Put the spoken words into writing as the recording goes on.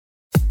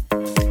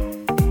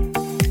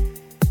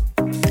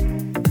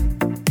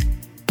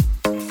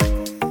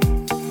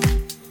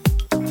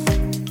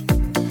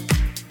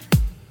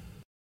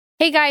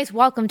Hey guys,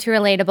 welcome to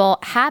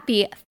Relatable.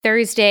 Happy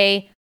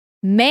Thursday.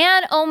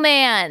 Man, oh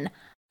man,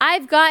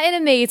 I've got an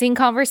amazing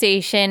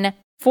conversation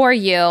for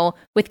you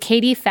with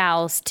Katy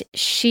Faust.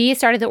 She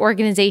started the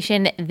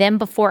organization Them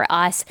Before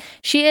Us.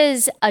 She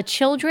is a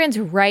children's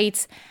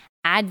rights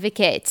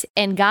advocate.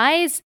 And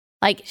guys,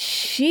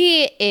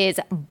 she is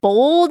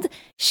bold,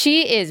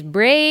 she is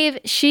brave,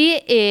 she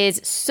is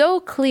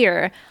so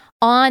clear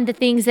on the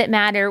things that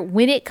matter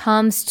when it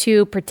comes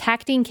to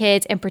protecting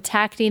kids and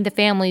protecting the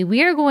family.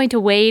 We are going to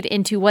wade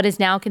into what is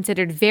now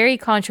considered very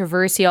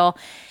controversial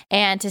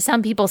and to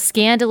some people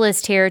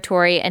scandalous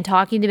territory, and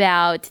talking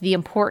about the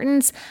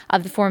importance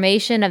of the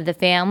formation of the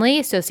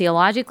family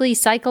sociologically,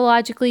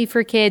 psychologically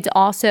for kids,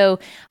 also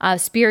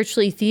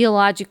spiritually,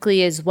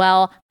 theologically as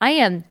well. I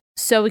am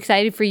so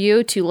excited for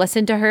you to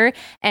listen to her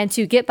and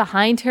to get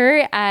behind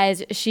her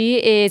as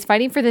she is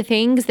fighting for the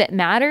things that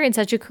matter in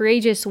such a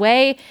courageous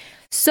way.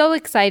 So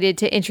excited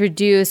to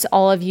introduce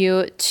all of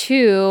you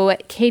to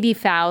Katy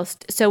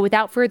Faust. So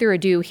without further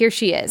ado, here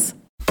she is.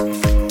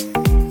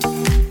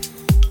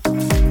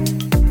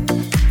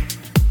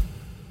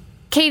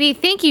 Katy,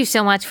 thank you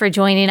so much for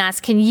joining us.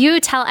 Can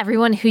you tell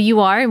everyone who you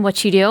are and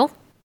what you do?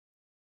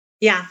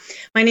 Yeah,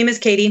 my name is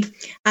Katy.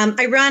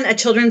 I run a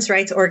children's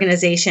rights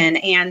organization,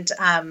 and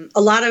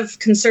a lot of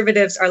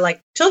conservatives are like,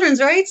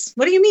 children's rights?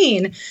 What do you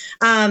mean?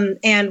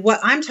 And what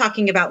I'm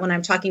talking about when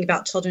I'm talking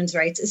about children's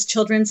rights is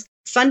children's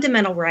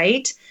fundamental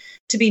right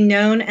to be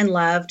known and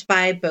loved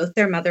by both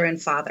their mother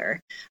and father.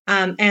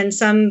 And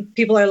some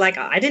people are like,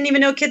 oh, I didn't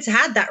even know kids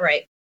had that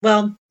right.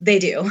 Well, they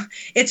do.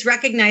 It's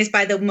recognized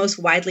by the most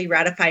widely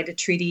ratified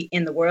treaty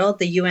in the world,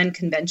 the UN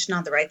Convention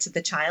on the Rights of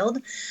the Child.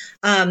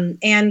 And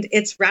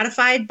it's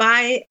ratified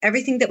by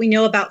everything that we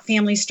know about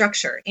family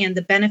structure and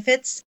the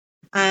benefits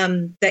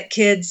that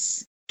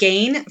kids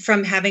gain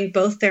from having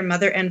both their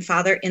mother and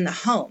father in the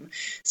home.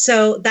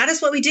 So that is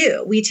what we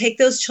do. We take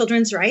those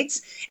children's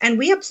rights and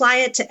we apply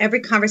it to every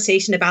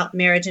conversation about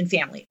marriage and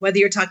family, whether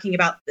you're talking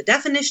about the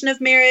definition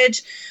of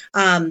marriage,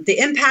 the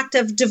impact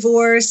of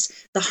divorce,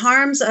 the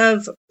harms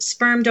of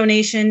sperm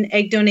donation,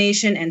 egg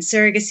donation, and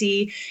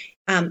surrogacy,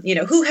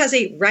 who has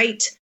a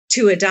right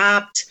to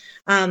adopt,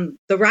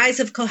 the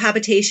rise of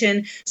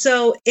cohabitation.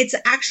 So it's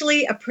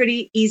actually a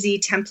pretty easy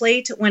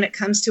template when it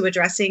comes to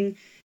addressing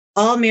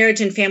all marriage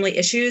and family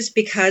issues,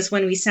 because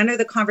when we center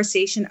the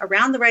conversation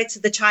around the rights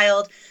of the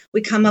child,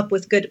 we come up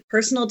with good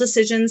personal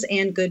decisions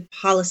and good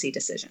policy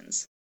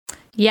decisions.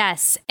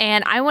 Yes,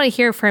 and I want to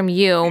hear from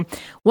you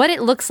what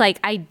it looks like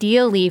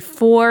ideally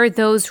for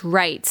those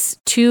rights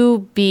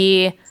to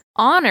be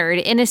honored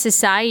in a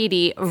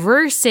society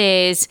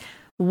versus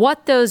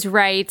what those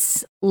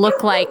rights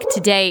look like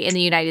today in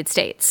the United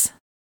States.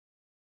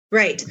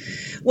 Right.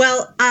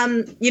 Well,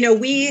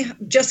 we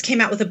just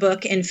came out with a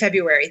book in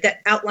February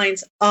that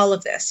outlines all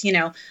of this,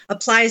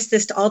 applies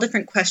this to all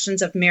different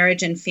questions of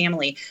marriage and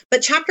family.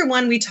 But chapter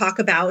 1, we talk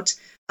about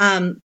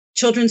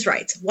children's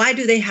rights. Why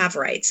do they have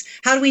rights?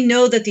 How do we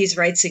know that these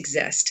rights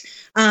exist?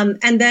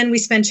 And then we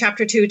spend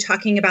chapter 2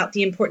 talking about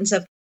the importance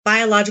of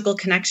biological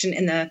connection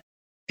in the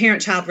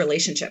parent-child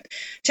relationship.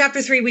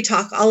 Chapter 3, we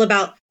talk all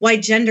about why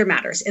gender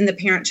matters in the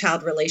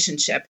parent-child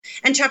relationship.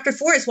 And chapter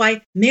 4 is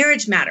why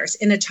marriage matters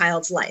in a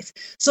child's life.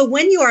 So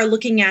when you are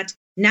looking at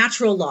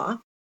natural law,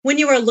 when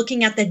you are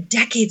looking at the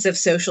decades of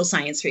social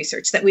science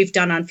research that we've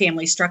done on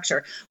family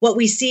structure, what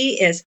we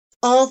see is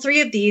all three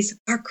of these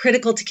are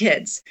critical to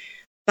kids.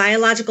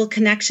 Biological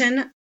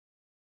connection,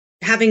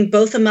 having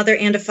both a mother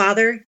and a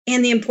father,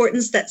 and the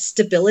importance that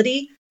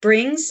stability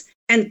brings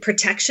and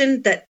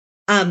protection that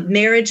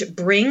marriage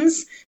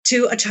brings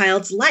to a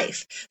child's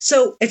life.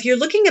 So if you're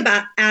looking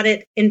at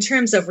it in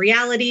terms of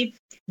reality,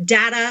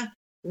 data,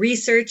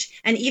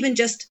 research, and even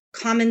just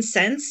common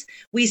sense,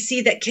 we see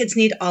that kids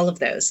need all of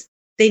those.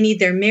 They need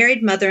their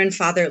married mother and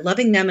father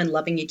loving them and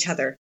loving each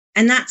other.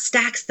 And that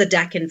stacks the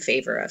deck in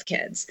favor of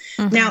kids.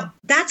 Mm-hmm. Now,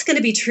 that's going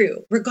to be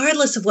true,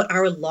 regardless of what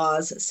our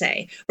laws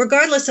say,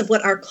 regardless of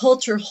what our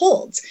culture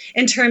holds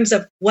in terms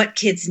of what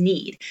kids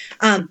need.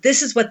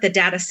 This is what the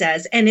data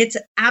says, and it's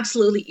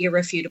absolutely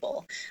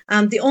irrefutable.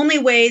 The only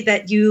way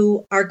that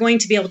you are going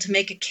to be able to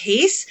make a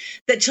case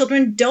that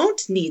children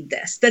don't need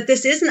this, that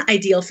this isn't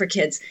ideal for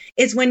kids,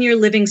 is when you're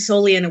living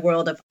solely in a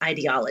world of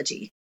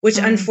ideology, which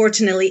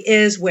unfortunately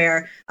is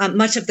where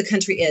much of the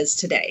country is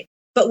today.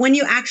 But when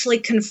you actually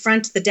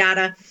confront the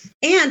data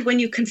and when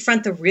you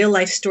confront the real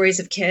life stories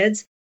of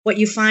kids, what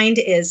you find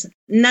is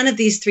none of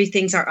these three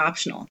things are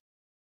optional.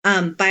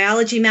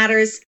 Biology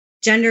matters,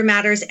 gender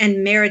matters,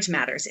 and marriage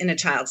matters in a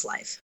child's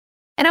life.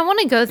 And I want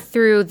to go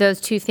through those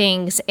two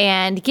things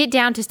and get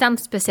down to some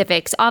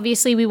specifics.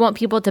 Obviously, we want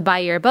people to buy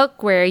your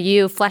book where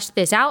you flesh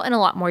this out in a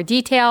lot more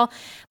detail.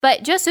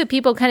 But just so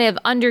people kind of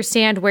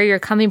understand where you're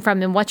coming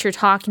from and what you're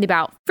talking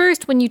about.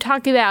 First, when you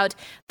talk about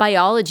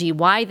biology,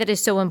 why that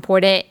is so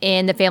important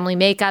in the family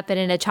makeup and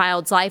in a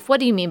child's life,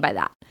 what do you mean by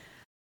that?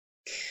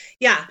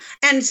 Yeah.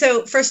 And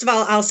so, first of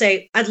all, I'll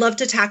say I'd love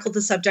to tackle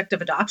the subject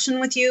of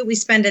adoption with you. We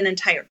spend an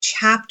entire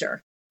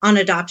chapter on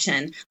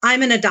adoption.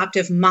 I'm an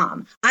adoptive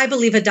mom. I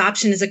believe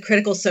adoption is a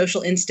critical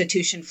social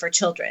institution for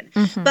children.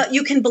 Mm-hmm. But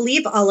you can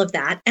believe all of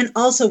that and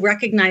also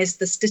recognize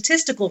the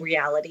statistical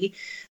reality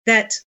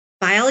that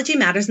biology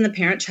matters in the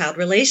parent-child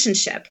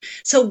relationship.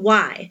 So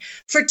why?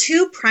 For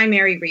two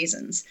primary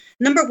reasons.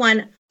 Number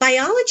one,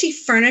 biology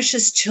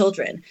furnishes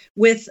children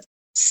with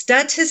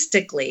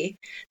statistically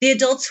the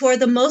adults who are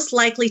the most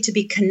likely to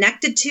be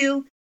connected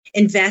to,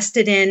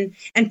 invested in,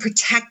 and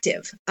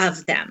protective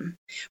of them,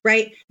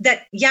 right?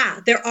 That, yeah,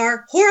 there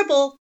are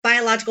horrible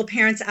biological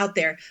parents out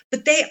there,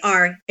 but they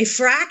are a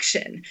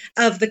fraction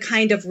of the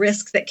kind of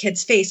risk that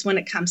kids face when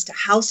it comes to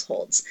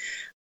households.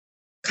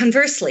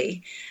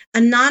 Conversely,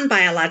 a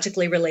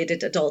non-biologically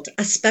related adult,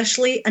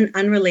 especially an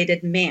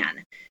unrelated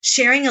man,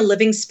 sharing a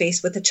living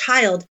space with a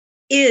child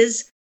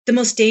is the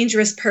most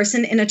dangerous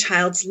person in a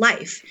child's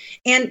life.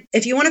 And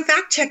if you want to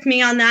fact check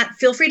me on that,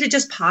 feel free to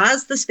just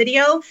pause this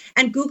video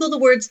and Google the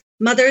words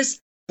mother's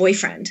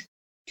boyfriend.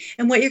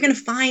 And what you're going to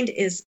find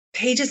is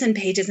pages and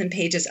pages and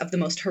pages of the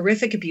most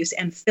horrific abuse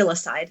and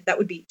filicide, that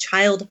would be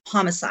child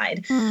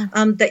homicide,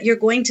 that you're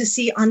going to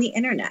see on the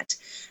internet.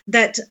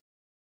 That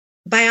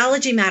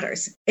biology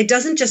matters. It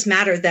doesn't just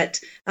matter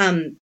that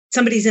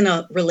somebody's in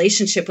a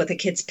relationship with a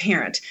kid's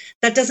parent.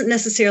 That doesn't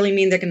necessarily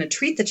mean they're going to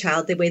treat the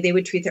child the way they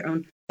would treat their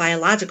own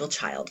biological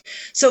child.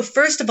 So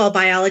first of all,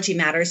 biology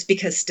matters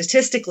because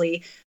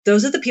statistically,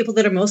 those are the people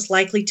that are most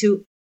likely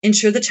to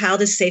ensure the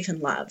child is safe and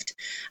loved.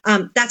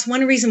 That's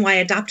one reason why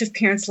adoptive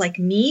parents like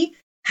me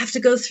have to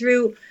go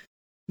through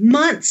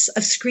months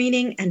of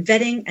screening and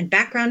vetting and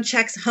background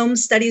checks, home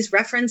studies,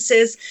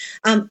 references,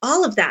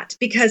 all of that,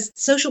 because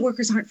social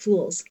workers aren't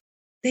fools.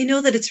 They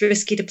know that it's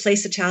risky to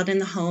place a child in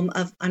the home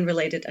of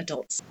unrelated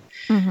adults.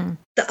 Mm-hmm.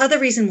 The other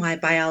reason why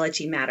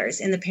biology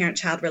matters in the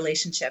parent-child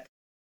relationship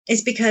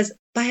is because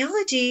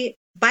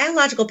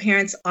biological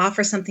parents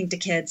offer something to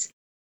kids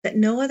that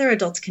no other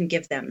adults can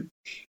give them,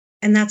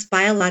 and that's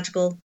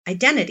biological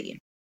identity.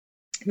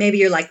 Maybe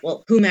you're like,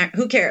 well,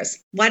 who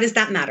cares? Why does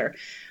that matter?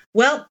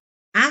 Well,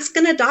 ask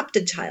an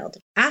adopted child.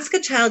 Ask a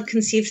child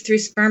conceived through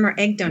sperm or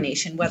egg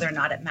donation whether or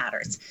not it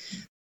matters.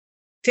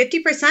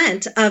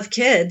 50% of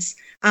kids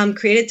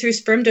created through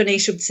sperm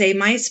donation would say,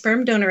 my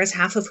sperm donor is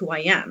half of who I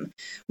am.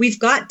 We've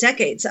got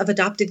decades of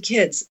adopted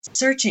kids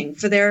searching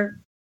for their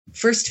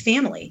first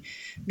family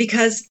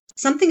because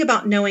something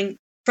about knowing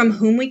from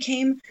whom we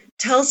came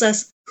tells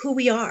us who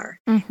we are.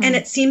 Mm-hmm. And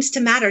it seems to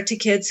matter to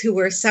kids who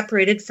were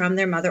separated from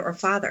their mother or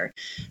father.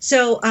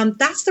 So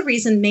that's the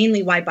reason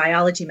mainly why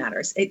biology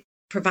matters. It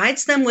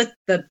provides them with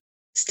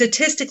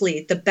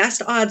statistically the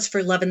best odds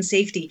for love and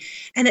safety,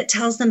 and it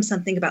tells them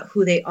something about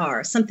who they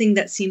are, something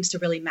that seems to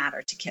really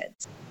matter to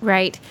kids.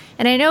 Right.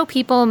 And I know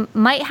people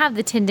might have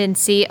the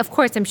tendency, of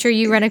course, I'm sure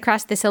you run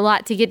across this a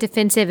lot, to get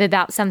defensive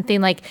about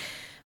something like,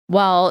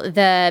 well,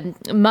 the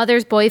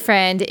mother's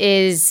boyfriend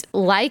is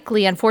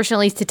likely,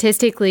 unfortunately,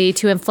 statistically,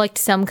 to inflict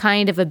some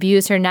kind of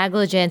abuse or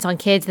negligence on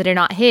kids that are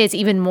not his,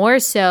 even more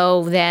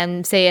so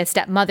than, say, a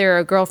stepmother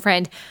or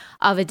girlfriend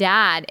of a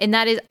dad. And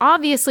that is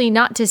obviously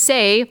not to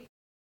say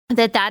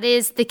that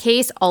is the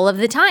case all of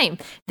the time.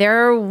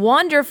 There are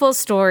wonderful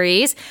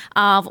stories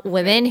of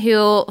women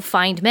who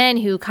find men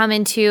who come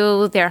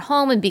into their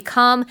home and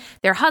become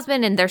their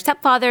husband and their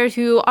stepfather,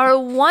 who are a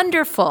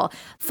wonderful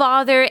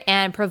father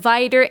and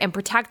provider and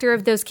protector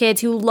of those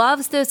kids, who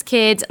loves those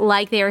kids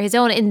like they are his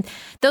own. And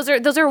those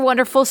are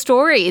wonderful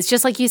stories.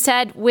 Just like you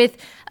said with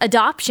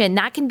adoption,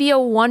 that can be a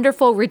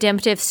wonderful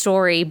redemptive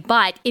story,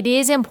 but it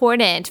is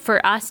important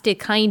for us to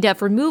kind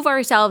of remove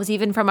ourselves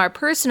even from our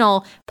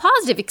personal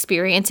positive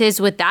experiences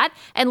with that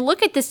and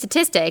look at the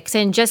statistics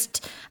and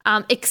just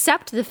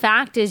accept the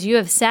fact, as you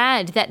have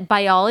said, that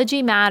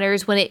biology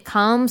matters when it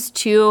comes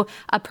to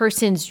a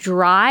person's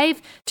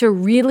drive to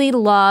really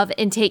love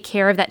and take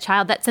care of that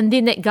child. That's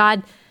something that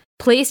God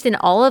placed in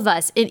all of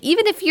us. And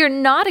even if you're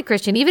not a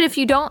Christian, even if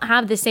you don't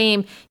have the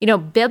same,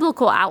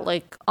 biblical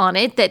outlook on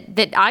it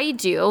that I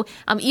do,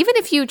 even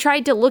if you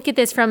tried to look at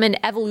this from an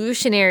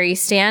evolutionary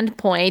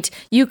standpoint,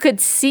 you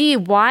could see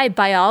why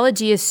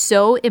biology is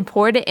so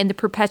important in the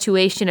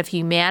perpetuation of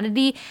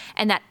humanity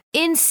and that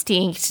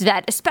instinct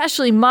that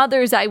especially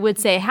mothers, I would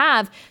say,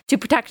 have to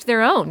protect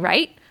their own,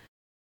 right?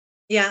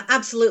 Yeah,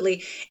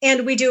 absolutely.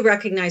 And we do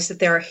recognize that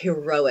there are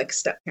heroic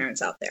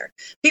step-parents out there,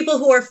 people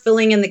who are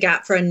filling in the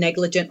gap for a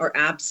negligent or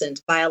absent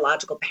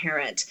biological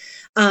parent.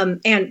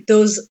 And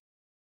those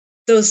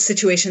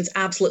situations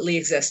absolutely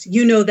exist.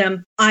 You know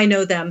them, I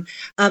know them,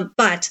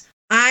 but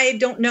I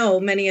don't know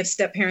many of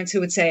step-parents who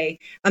would say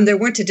there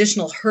weren't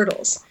additional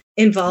hurdles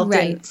involved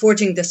in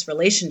forging this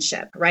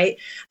relationship, right?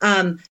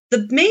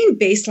 The main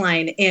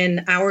baseline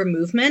in our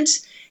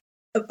movement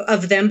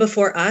of them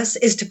before us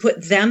is to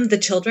put them, the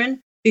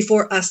children,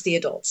 before us, the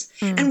adults.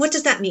 And what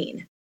does that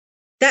mean?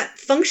 That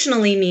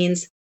functionally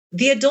means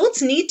the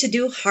adults need to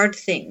do hard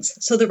things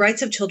so the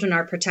rights of children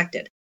are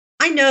protected.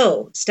 I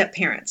know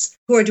step-parents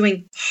who are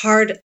doing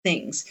hard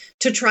things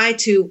to try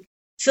to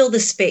fill the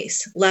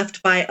space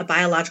left by a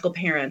biological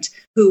parent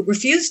who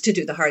refused to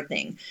do the hard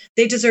thing.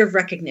 They deserve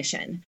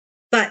recognition.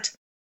 But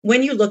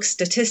when you look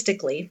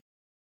statistically,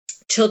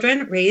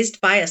 children raised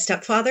by a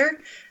stepfather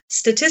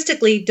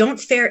statistically don't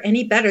fare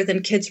any better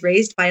than kids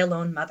raised by a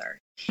lone mother.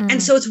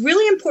 And so it's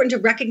really important to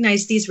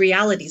recognize these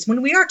realities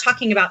when we are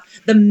talking about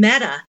the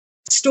meta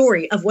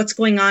story of what's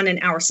going on in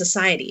our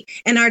society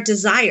and our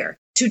desire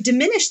to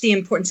diminish the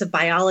importance of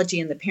biology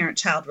in the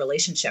parent-child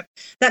relationship.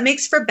 That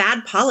makes for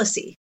bad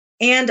policy.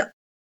 And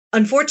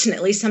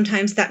unfortunately,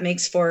 sometimes that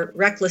makes for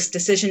reckless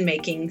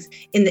decision-making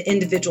in the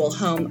individual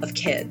home of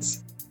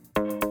kids.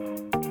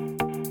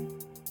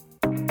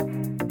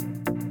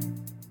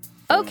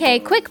 Okay,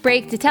 quick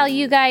break to tell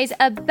you guys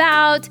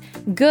about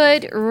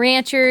Good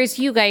Ranchers.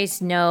 You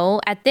guys know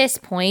at this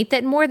point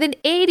that more than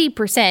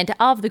 80%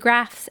 of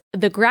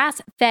the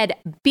grass-fed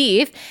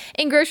beef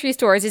in grocery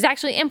stores is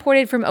actually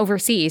imported from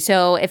overseas.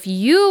 So if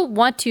you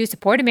want to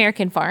support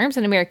American farms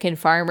and American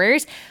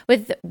farmers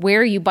with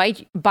where you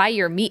buy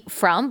your meat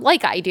from,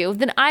 like I do,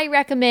 then I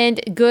recommend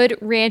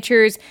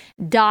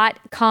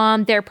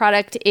GoodRanchers.com. Their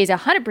product is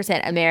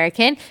 100%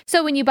 American.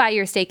 So when you buy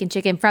your steak and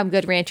chicken from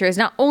Good Ranchers,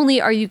 not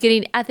only are you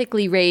getting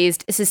ethically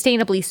raised,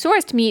 sustainably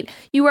sourced meat,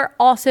 you are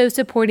also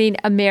supporting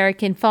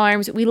American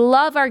farms. We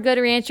love our Good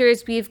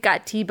Ranchers. We've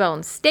got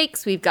T-bone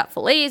steaks, we've got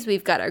fillets,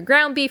 we've got our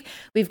ground beef,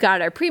 we've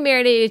got our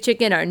pre-marinated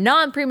chicken, our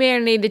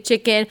non-pre-marinated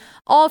chicken,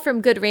 all from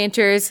Good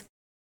Ranchers.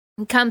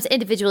 It comes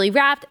individually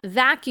wrapped,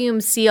 vacuum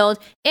sealed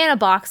in a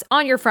box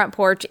on your front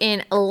porch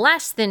in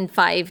less than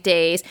 5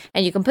 days.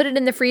 And you can put it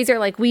in the freezer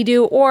like we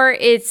do, or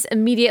it's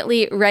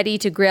immediately ready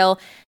to grill.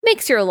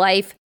 Makes your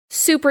life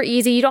super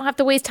easy. You don't have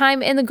to waste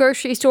time in the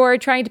grocery store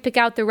trying to pick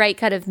out the right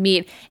cut of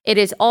meat. It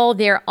is all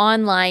there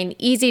online,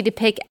 easy to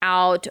pick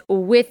out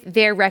with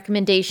their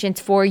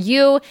recommendations for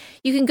you.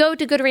 You can go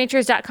to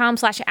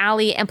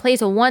goodranchers.com/Allie and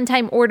place a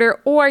one-time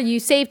order, or you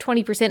save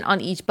 20%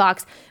 on each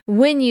box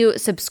when you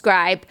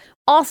subscribe.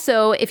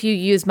 Also, if you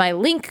use my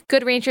link,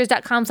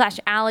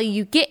 goodranchers.com/Allie,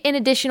 you get an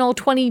additional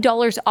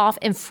 $20 off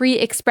and free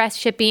express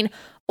shipping,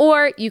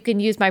 or you can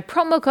use my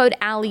promo code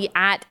Allie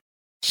at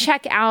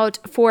check out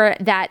for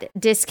that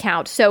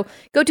discount. So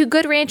go to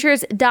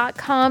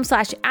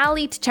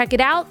goodranchers.com/Allie to check it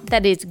out.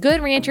 That is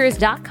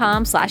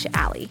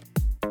goodranchers.com/Allie.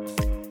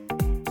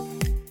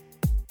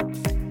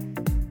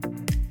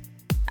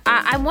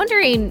 I'm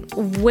wondering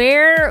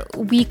where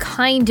we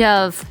kind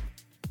of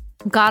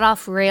got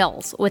off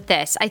rails with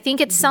this. I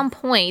think at some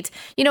point,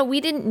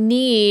 we didn't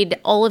need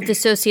all of the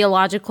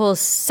sociological,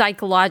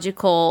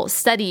 psychological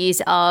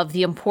studies of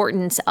the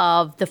importance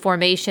of the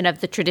formation of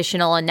the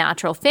traditional and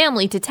natural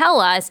family to tell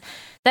us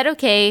that,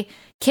 okay,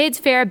 kids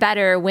fare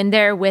better when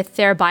they're with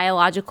their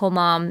biological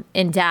mom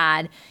and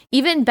dad.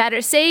 Even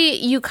better, say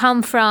you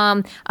come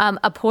from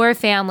a poor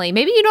family.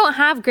 Maybe you don't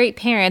have great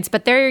parents,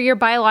 but they're your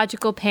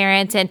biological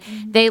parents and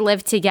they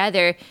live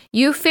together.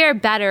 You fare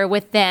better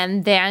with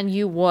them than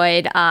you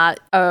would a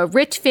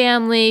rich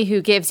family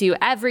who gives you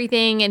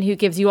everything and who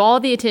gives you all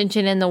the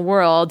attention in the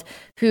world,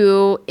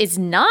 who is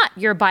not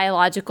your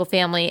biological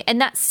family. And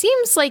that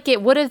seems like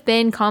it would have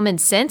been common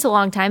sense a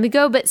long time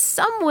ago, but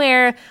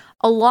somewhere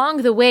along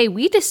the way,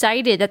 we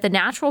decided that the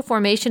natural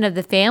formation of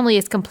the family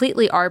is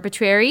completely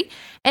arbitrary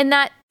and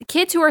that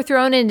kids who are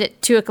thrown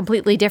into a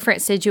completely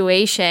different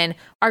situation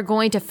are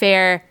going to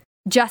fare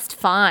just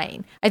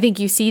fine. I think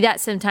you see that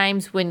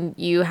sometimes when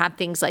you have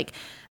things like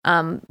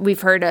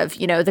we've heard of,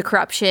 the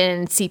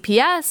corruption in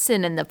CPS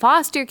and in the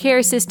foster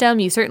care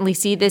system. You certainly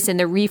see this in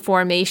the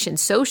reformation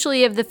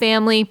socially of the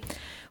family.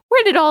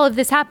 Where did all of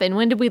this happen?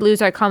 When did we lose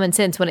our common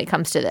sense when it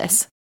comes to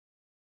this?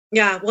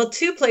 Yeah, well,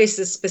 two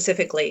places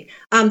specifically.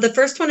 The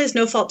first one is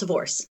no-fault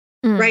divorce,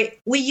 right?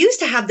 We used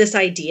to have this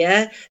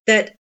idea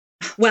that,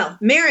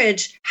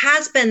 marriage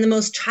has been the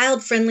most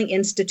child-friendly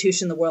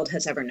institution the world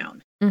has ever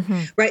known,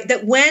 right?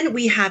 That when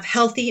we have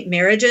healthy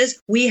marriages,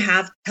 we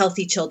have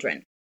healthy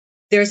children.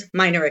 There's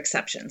minor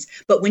exceptions.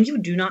 But when you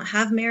do not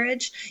have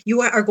marriage, you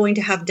are going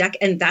to have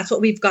and that's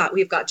what we've got.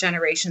 We've got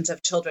generations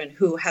of children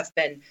who have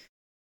been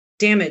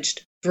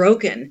damaged,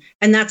 broken.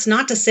 And that's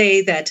not to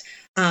say that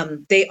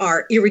they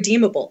are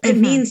irredeemable. It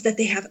means that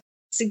they have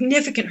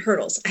significant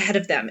hurdles ahead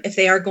of them if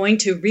they are going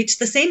to reach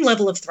the same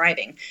level of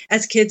thriving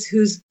as kids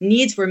whose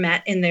needs were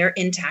met in their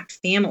intact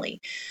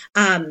family.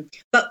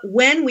 But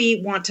when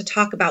we want to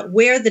talk about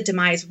where the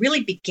demise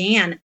really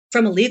began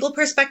from a legal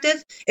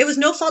perspective, it was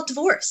no-fault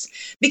divorce.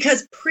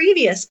 Because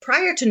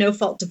prior to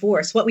no-fault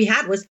divorce, what we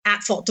had was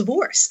at-fault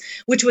divorce,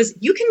 which was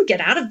you can get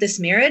out of this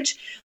marriage,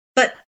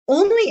 but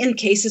only in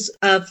cases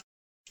of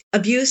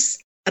abuse,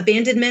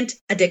 abandonment,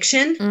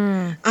 addiction.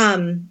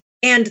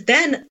 And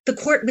then the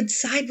court would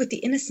side with the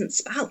innocent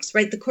spouse,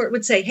 right? The court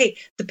would say, hey,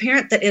 the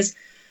parent that is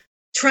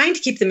trying to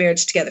keep the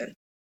marriage together,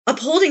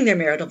 upholding their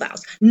marital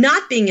vows,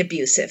 not being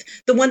abusive,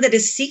 the one that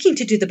is seeking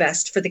to do the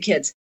best for the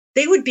kids,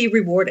 they would be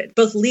rewarded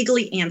both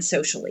legally and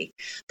socially.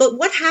 But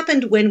what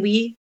happened when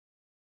we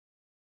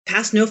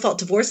passed no-fault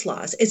divorce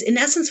laws is, in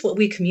essence, what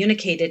we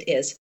communicated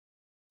is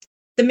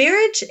The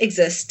marriage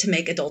exists to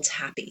make adults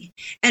happy.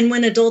 And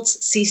when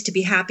adults cease to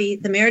be happy,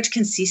 the marriage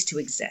can cease to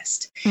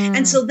exist.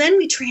 And so then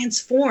we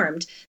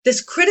transformed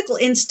this critical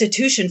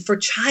institution for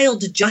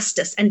child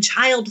justice and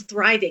child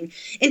thriving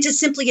into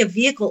simply a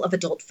vehicle of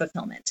adult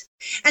fulfillment.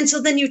 And so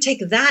then you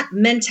take that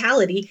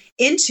mentality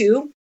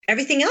into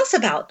everything else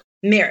about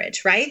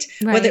marriage, right?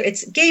 Whether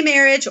it's gay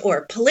marriage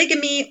or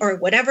polygamy or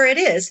whatever it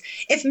is.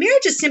 If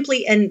marriage is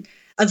simply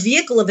a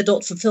vehicle of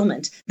adult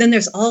fulfillment, then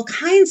there's all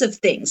kinds of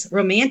things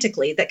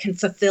romantically that can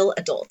fulfill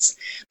adults.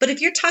 But if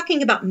you're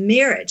talking about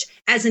marriage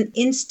as an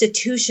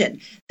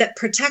institution that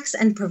protects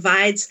and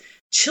provides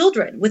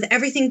children with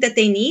everything that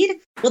they need,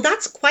 well,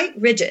 that's quite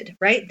rigid,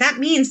 right? That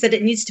means that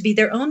it needs to be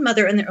their own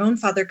mother and their own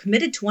father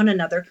committed to one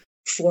another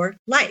for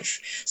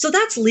life. So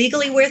that's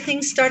legally where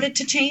things started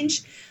to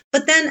change.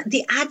 But then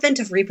the advent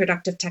of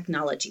reproductive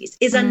technologies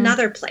is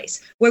another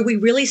place where we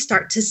really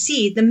start to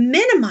see the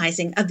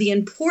minimizing of the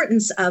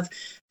importance of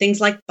things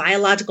like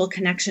biological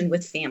connection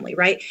with family,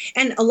 right?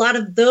 And a lot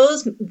of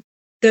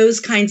those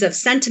kinds of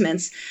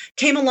sentiments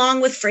came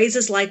along with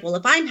phrases like, well,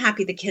 if I'm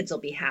happy, the kids will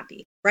be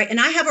happy, right? And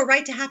I have a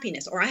right to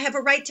happiness, or I have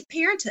a right to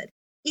parenthood,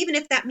 even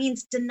if that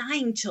means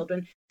denying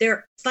children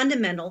their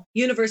fundamental,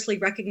 universally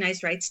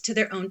recognized rights to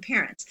their own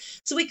parents.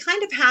 So we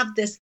kind of have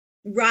this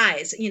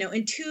rise,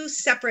 in two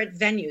separate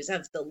venues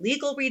of the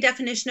legal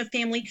redefinition of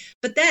family,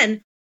 but then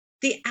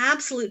the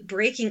absolute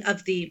breaking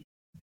of the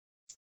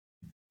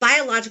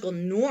biological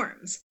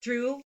norms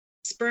through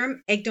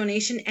sperm, egg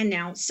donation, and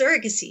now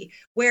surrogacy,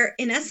 where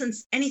in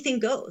essence, anything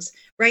goes,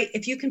 right?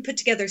 If you can put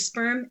together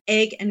sperm,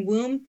 egg, and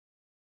womb,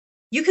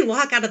 you can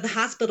walk out of the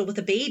hospital with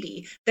a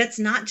baby that's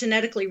not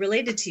genetically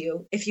related to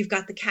you if you've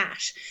got the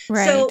cash.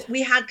 Right. So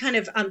we had kind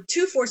of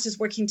two forces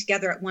working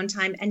together at one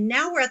time. And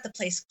now we're at the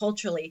place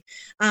culturally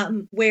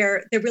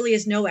where there really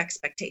is no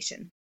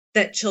expectation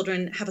that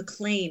children have a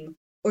claim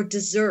or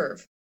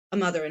deserve a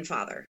mother and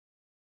father.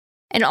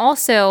 And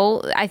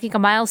also, I think a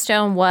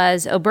milestone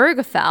was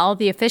Obergefell,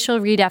 the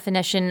official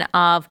redefinition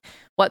of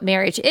what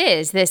marriage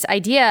is. This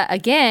idea,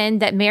 again,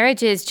 that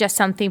marriage is just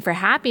something for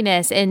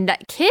happiness, and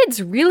that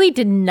kids really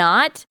did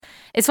not,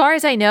 as far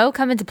as I know,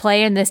 come into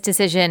play in this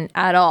decision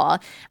at all.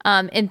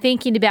 And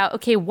thinking about,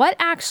 okay, what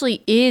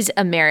actually is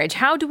a marriage?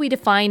 How do we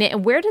define it?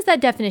 And where does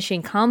that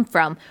definition come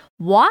from?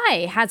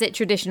 Why has it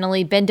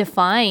traditionally been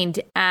defined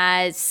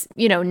as,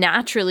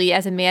 naturally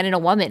as a man and a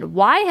woman?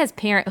 Why has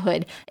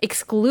parenthood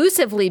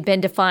exclusively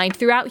been defined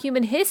throughout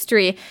human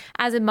history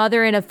as a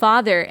mother and a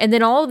father? And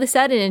then all of a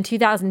sudden in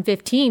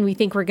 2015, we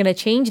think we're going to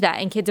change that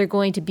and kids are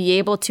going to be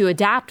able to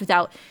adapt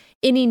without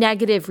any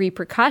negative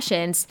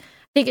repercussions.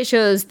 I think it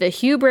shows the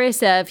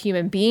hubris of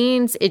human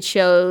beings. It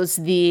shows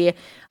the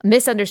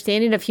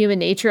misunderstanding of human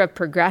nature of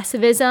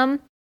progressivism.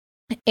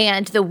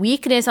 And the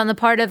weakness on the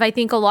part of, I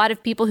think, a lot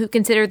of people who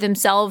consider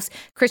themselves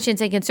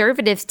Christians and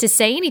conservatives to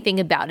say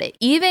anything about it.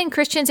 Even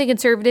Christians and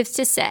conservatives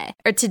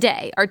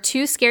today are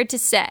too scared to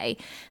say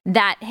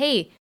that,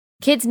 hey,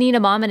 kids need a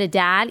mom and a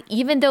dad,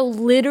 even though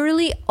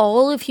literally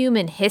all of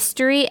human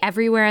history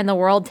everywhere in the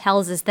world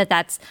tells us that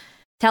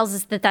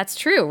that's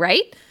true,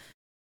 right?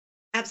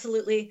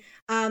 Absolutely.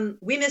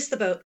 We missed the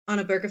boat on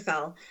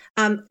Obergefell.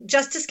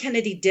 Justice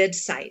Kennedy did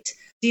cite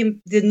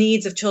the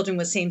needs of children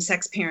with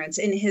same-sex parents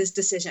in his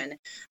decision.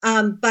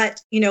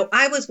 But,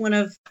 I was one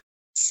of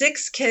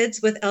 6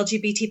 kids with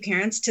LGBT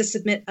parents to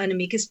submit an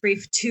amicus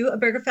brief to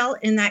Obergefell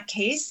in that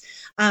case.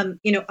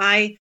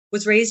 I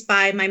was raised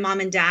by my mom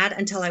and dad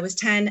until I was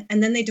 10,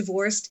 and then they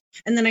divorced.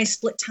 And then I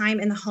split time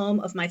in the home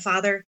of my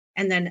father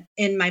and then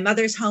in my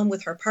mother's home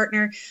with her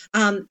partner.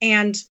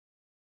 And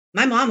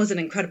my mom was an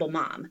incredible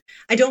mom.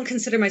 I don't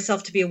consider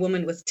myself to be a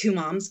woman with 2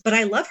 moms, but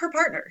I love her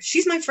partner.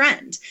 She's my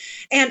friend.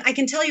 And I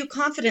can tell you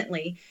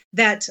confidently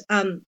that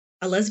a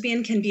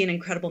lesbian can be an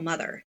incredible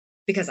mother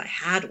because I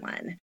had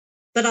one.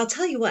 But I'll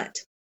tell you what,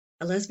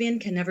 a lesbian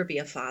can never be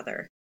a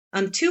father.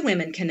 2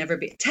 women can never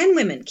be, 10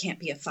 women can't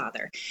be a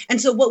father.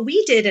 And so what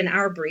we did in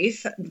our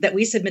brief that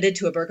we submitted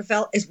to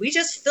Obergefell is we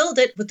just filled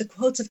it with the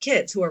quotes of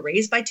kids who are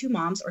raised by 2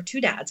 moms or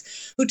 2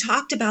 dads who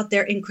talked about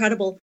their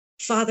incredible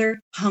father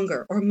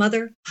hunger or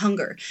mother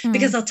hunger.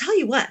 Because I'll tell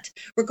you what,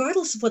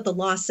 regardless of what the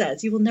law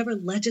says, you will never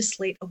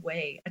legislate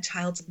away a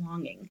child's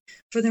longing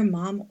for their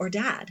mom or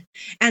dad.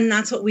 And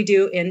that's what we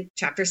do in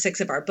chapter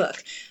 6 of our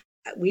book.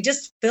 We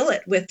just fill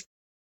it with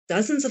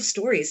dozens of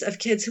stories of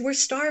kids who were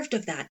starved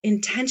of that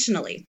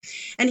intentionally.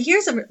 And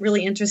here's a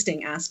really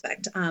interesting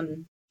aspect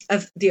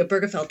of the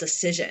Obergefell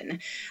decision.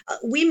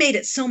 We made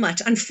it so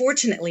much,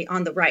 unfortunately,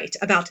 on the right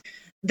about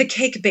the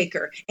cake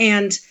baker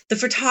and the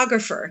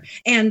photographer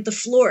and the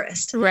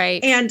florist.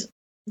 Right. And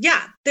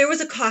yeah, there was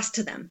a cost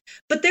to them.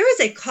 But there is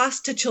a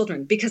cost to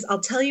children, because I'll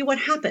tell you what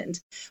happened.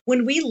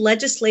 When we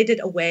legislated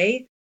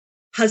away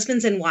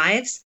husbands and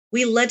wives,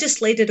 we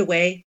legislated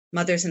away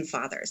mothers and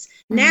fathers.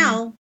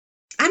 Now,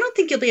 I don't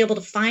think you'll be able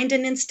to find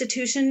an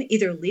institution,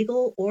 either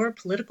legal or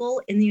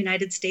political, in the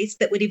United States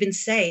that would even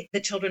say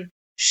that children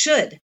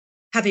should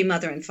have a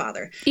mother and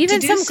father.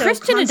 Even some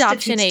Christian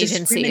adoption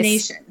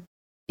agencies.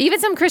 Even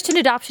some Christian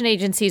adoption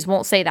agencies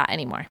won't say that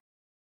anymore.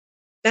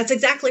 That's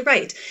exactly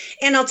right.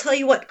 And I'll tell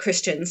you what,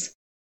 Christians,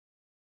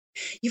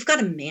 You've got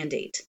a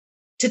mandate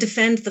to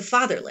defend the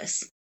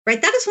fatherless,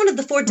 right? That is one of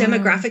the 4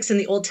 demographics in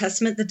the Old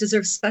Testament that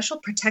deserves special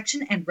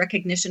protection and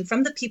recognition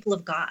from the people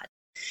of God.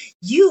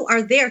 You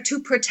are there to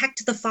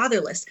protect the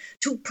fatherless,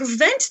 to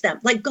prevent them.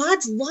 Like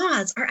God's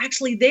laws are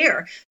actually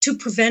there to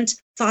prevent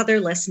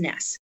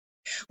fatherlessness.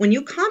 When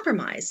you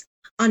compromise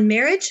on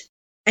marriage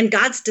and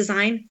God's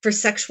design for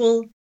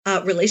sexual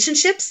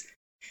relationships,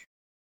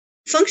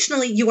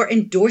 functionally, you are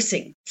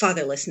endorsing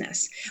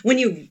fatherlessness. When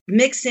you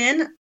mix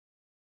in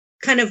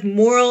kind of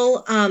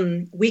moral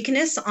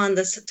weakness on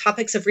the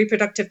topics of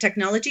reproductive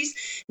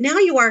technologies, now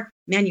you are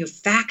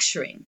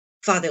manufacturing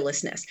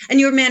fatherlessness, and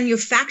you're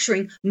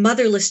manufacturing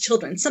motherless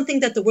children,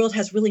 something that the world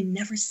has really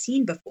never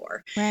seen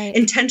before. Right.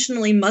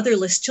 Intentionally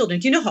motherless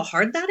children. Do you know how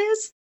hard that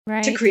is?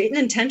 Right. To create an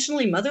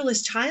intentionally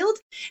motherless child?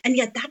 And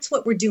yet that's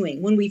what we're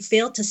doing when we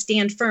fail to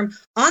stand firm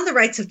on the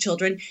rights of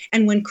children,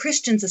 and when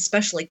Christians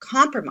especially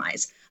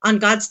compromise on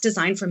God's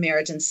design for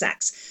marriage and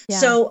sex. Yeah.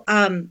 So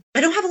I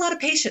don't have a lot of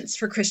patience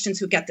for Christians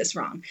who get this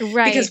wrong.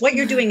 Right. Because what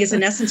you're doing is,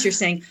 in essence, you're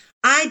saying,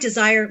 I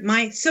desire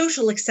my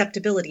social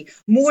acceptability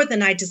more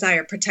than I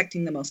desire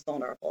protecting the most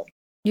vulnerable.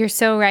 You're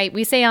so right.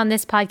 We say on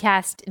this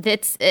podcast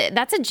that's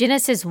a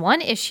Genesis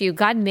 1 issue.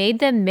 God made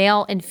them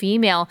male and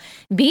female.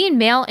 Being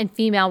male and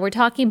female, we're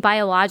talking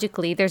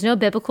biologically. There's no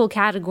biblical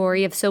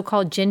category of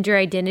so-called gender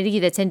identity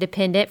that's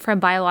independent from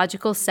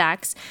biological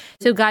sex.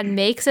 So God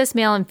makes us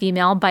male and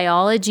female.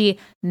 Biology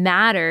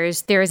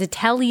matters. There is a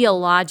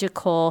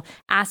teleological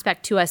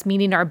aspect to us,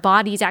 meaning our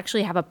bodies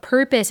actually have a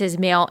purpose as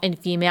male and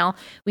female.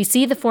 We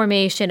see the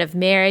formation of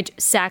marriage,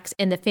 sex,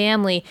 and the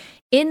family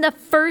in the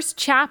first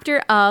chapter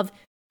of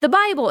the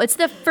Bible. It's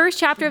the first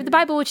chapter of the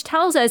Bible, which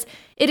tells us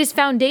it is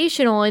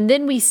foundational. And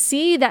then we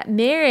see that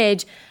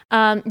marriage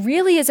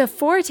really is a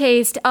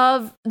foretaste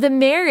of the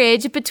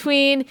marriage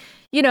between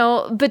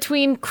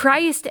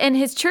Christ and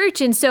his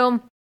church. And so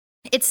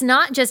it's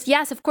not just,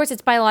 yes, of course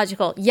it's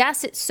biological.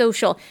 Yes, it's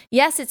social.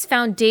 Yes, it's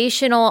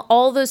foundational.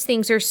 All those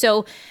things are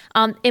so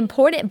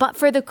important. But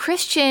for the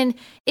Christian,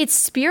 it's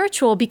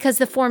spiritual, because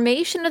the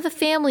formation of the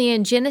family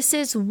in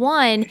Genesis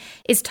 1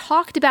 is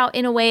talked about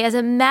in a way as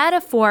a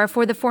metaphor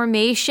for the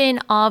formation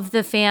of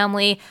the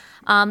family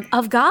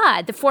of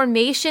God, the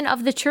formation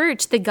of the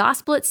church. The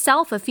gospel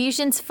itself,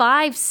 Ephesians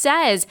 5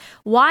 says,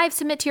 wives,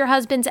 submit to your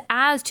husbands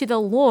as to the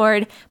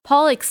Lord.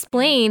 Paul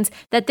explains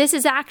that this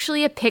is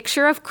actually a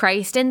picture of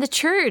Christ and the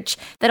church,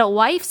 that a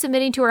wife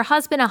submitting to her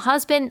husband, a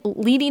husband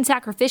leading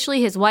sacrificially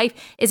his wife,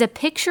 is a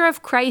picture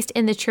of Christ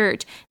in the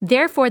church.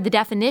 Therefore, the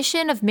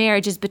definition of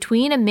marriage is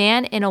between a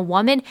man and a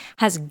woman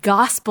has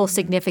gospel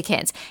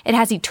significance. It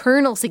has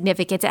eternal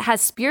significance. It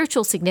has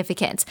spiritual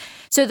significance.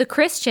 So the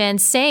Christian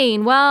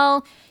saying,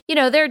 well,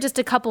 there are just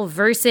a couple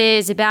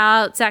verses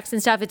about sex and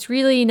stuff. It's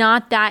really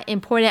not that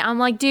important. I'm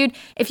like, dude,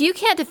 if you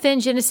can't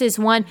defend Genesis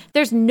 1,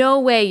 there's no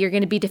way you're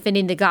going to be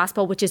defending the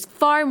gospel, which is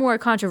far more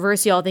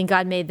controversial than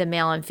God made them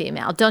male and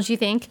female. Don't you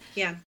think?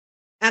 Yeah,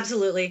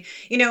 absolutely.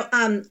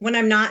 When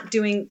I'm not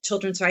doing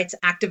children's rights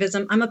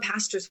activism, I'm a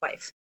pastor's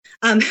wife.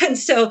 And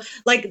so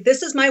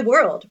this is my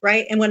world,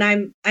 right? And when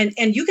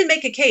and you can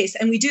make a case,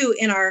 and we do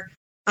in our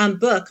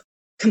book,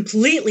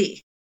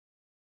 completely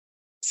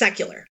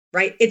secular,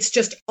 right? It's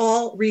just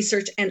all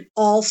research and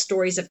all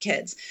stories of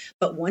kids.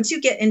 But once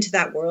you get into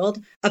that world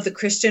of the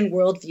Christian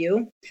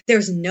worldview,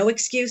 there's no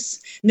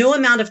excuse. No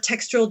amount of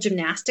textual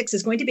gymnastics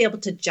is going to be able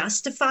to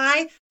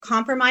justify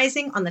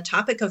compromising on the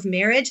topic of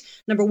marriage.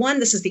 Number one,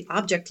 this is the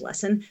object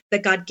lesson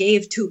that God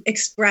gave to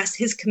express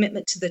his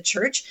commitment to the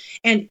church.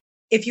 And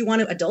if you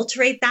want to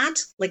adulterate that,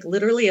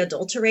 literally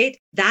adulterate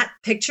that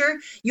picture,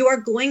 you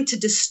are going to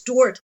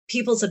distort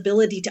people's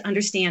ability to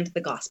understand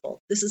the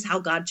gospel. This is how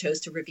God chose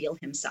to reveal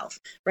himself,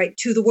 right,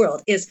 to the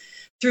world, is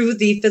through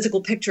the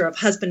physical picture of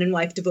husband and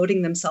wife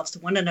devoting themselves to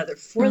one another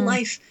for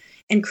life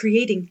and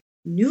creating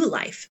new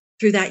life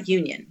through that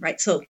union, right?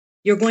 So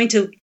you're going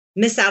to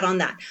miss out on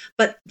that.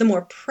 But the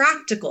more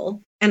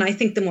practical, and I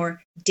think the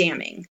more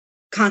damning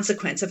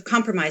consequence of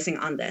compromising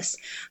on this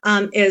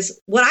is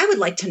what I would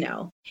like to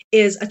know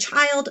is a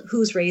child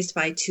who's raised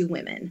by 2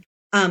 women,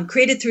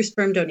 created through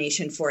sperm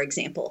donation, for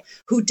example,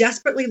 who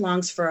desperately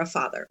longs for a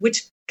father,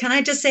 which, can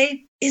I just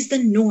say, is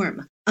the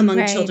norm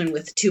among children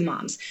with 2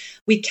 moms.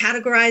 We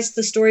categorize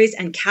the stories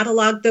and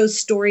catalog those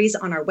stories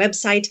on our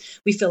website.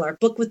 We fill our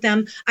book with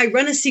them. I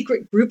run a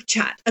secret group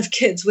chat of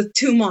kids with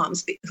 2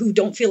 moms who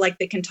don't feel like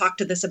they can talk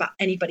to this about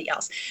anybody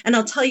else. And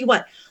I'll tell you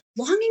what,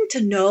 longing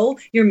to know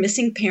your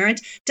missing parent,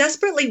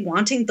 desperately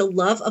wanting the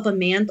love of a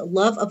man, the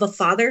love of a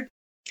father,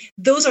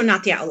 those are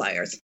not the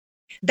outliers.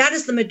 That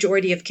is the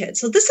majority of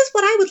kids. So this is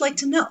what I would like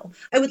to know.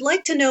 I would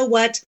like to know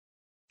what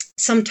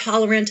some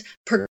tolerant,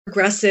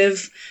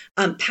 progressive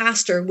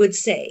pastor would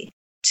say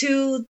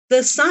to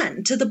the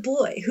son, to the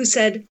boy who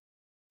said,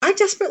 I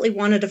desperately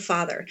wanted a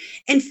father.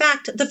 In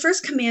fact, the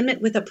first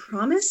commandment with a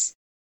promise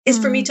is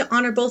for me to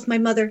honor both my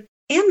mother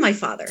and my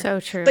father.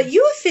 So true. But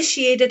you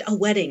officiated a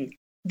wedding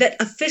that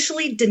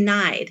officially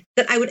denied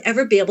that I would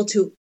ever be able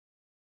to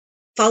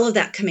follow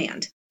that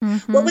command.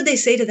 What would they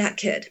say to that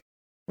kid?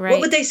 Right. What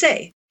would they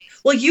say?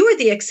 Well, you are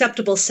the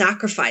acceptable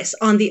sacrifice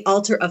on the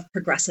altar of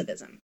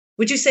progressivism.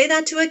 Would you say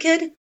that to a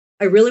kid?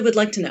 I really would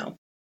like to know.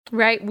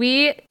 Right.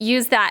 We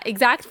use that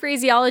exact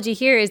phraseology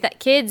here, is that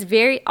kids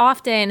very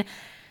often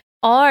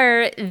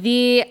are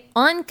the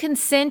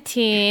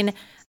unconsenting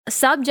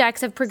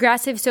subjects of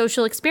progressive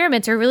social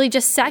experiments, or really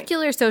just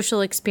secular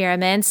social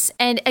experiments.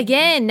 And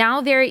again, now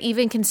there are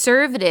even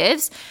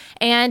conservatives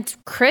and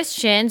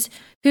Christians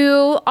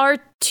who are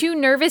too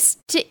nervous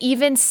to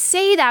even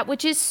say that,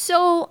 which is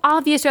so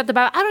obvious throughout the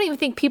Bible. I don't even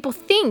think people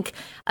think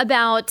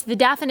about the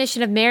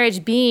definition of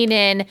marriage being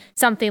in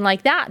something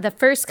like that. The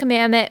first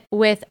commandment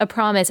with a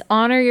promise: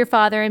 honor your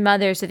father and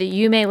mother so that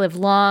you may live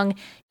long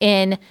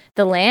in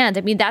the land.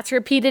 I mean, that's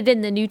repeated in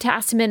the New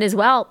Testament as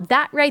well.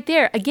 That right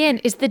there, again,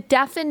 is the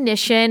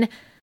definition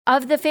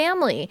of the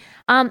family.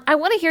 I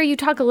want to hear you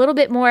talk a little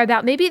bit more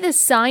about maybe the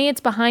science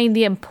behind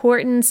the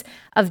importance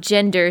of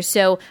gender.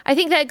 So I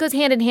think that goes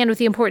hand in hand with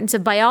the importance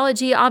of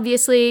biology.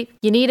 Obviously,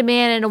 you need a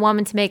man and a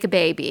woman to make a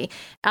baby.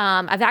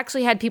 I've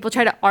actually had people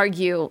try to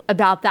argue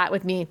about that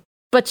with me,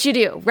 but you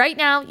do. Right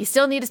now, you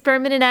still need a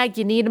sperm and an egg.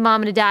 You need a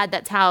mom and a dad.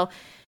 That's how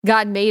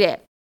God made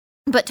it.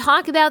 But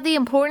talk about the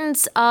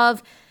importance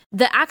of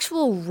the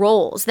actual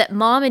roles that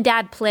mom and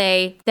dad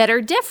play that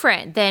are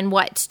different than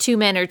what two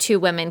men or two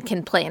women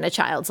can play in a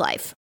child's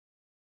life.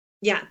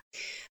 Yeah.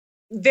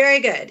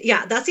 Very good.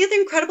 Yeah, that's the other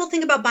incredible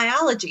thing about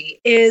biology,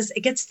 is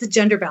it gets the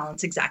gender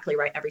balance exactly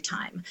right every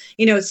time.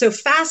 It's so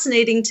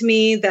fascinating to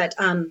me that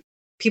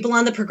people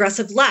on the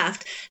progressive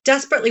left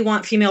desperately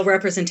want female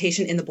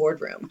representation in the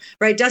boardroom,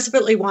 right?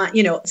 Desperately want,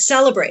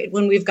 celebrate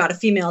when we've got a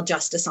female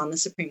justice on the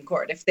Supreme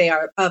Court, if they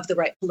are of the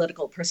right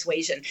political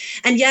persuasion.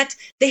 And yet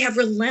they have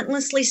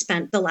relentlessly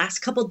spent the last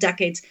couple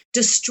decades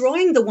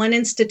destroying the one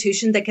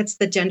institution that gets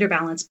the gender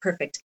balance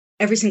perfect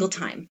every single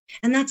time.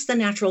 And that's the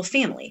natural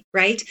family,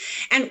 right?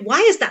 And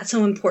why is that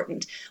so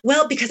important?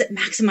 Well, because it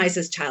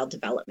maximizes child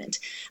development.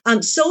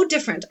 So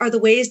different are the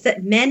ways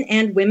that men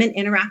and women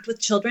interact with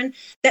children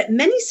that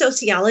many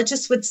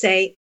sociologists would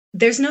say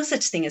there's no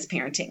such thing as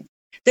parenting.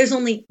 There's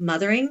only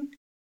mothering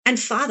and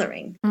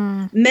fathering.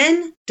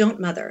 Men don't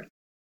mother.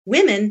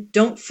 Women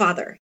don't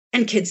father.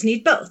 And kids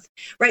need both,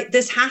 right?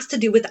 This has to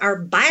do with our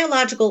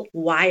biological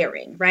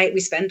wiring, right? We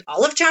spend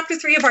all of chapter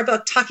 3 of our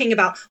book talking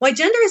about why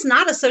gender is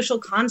not a social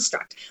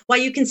construct, why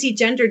you can see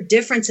gender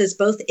differences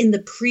both in the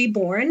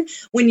preborn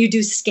when you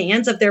do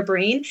scans of their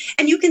brain,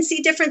 and you can see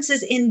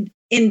differences in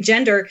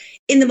gender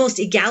in the most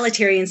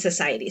egalitarian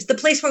societies, the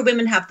place where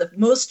women have the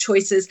most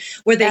choices,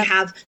 where they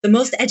have the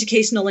most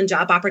educational and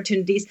job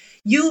opportunities.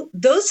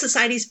 Those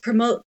societies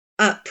promote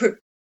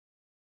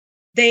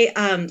they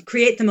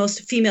create the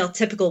most female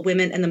typical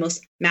women and the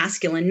most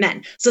masculine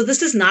men. So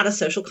this is not a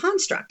social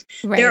construct.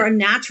 Right. There are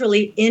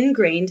naturally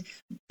ingrained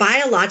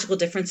biological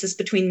differences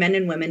between men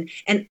and women.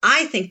 And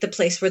I think the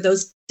place where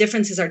those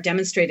differences are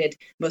demonstrated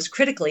most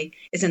critically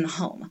is in the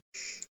home.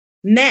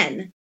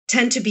 Men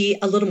tend to be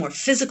a little more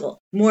physical,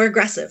 more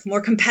aggressive, more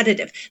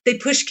competitive. They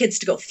push kids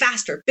to go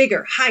faster,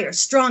 bigger, higher,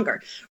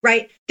 stronger,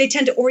 right? They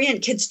tend to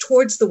orient kids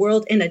towards the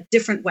world in a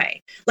different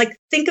way. Like,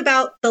 think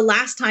about the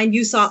last time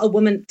you saw a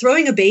woman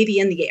throwing a baby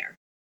in the air.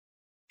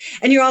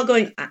 And you're all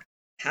going,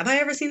 have I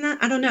ever seen that?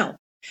 I don't know.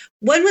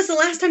 When was the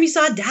last time you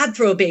saw a dad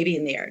throw a baby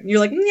in the air? And you're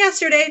like,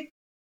 yesterday.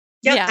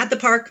 Yep, yeah. At the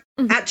park,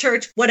 at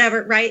church,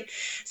 whatever, right?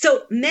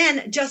 So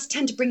men just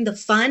tend to bring the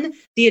fun,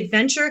 the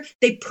adventure.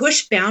 They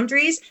push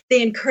boundaries.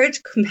 They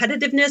encourage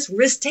competitiveness,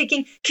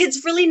 risk-taking.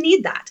 Kids really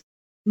need that.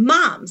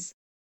 Moms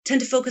tend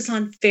to focus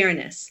on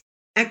fairness,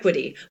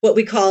 equity, what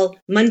we call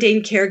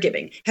mundane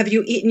caregiving. Have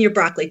you eaten your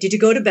broccoli? Did you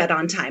go to bed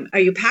on time? Are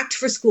you packed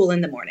for school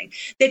in the morning?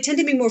 They tend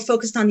to be more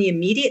focused on the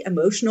immediate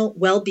emotional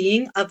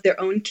well-being of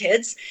their own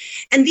kids.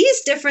 And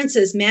these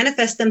differences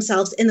manifest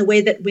themselves in the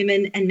way that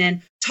women and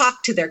men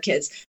talk to their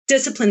kids,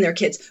 discipline their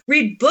kids,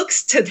 read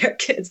books to their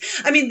kids.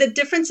 I mean, the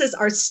differences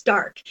are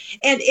stark,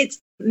 and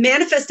it's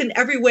manifest in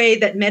every way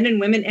that men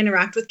and women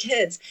interact with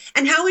kids.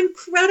 And how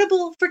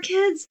incredible for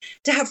kids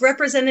to have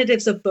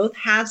representatives of both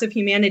halves of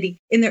humanity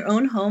in their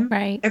own home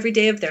every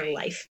day of their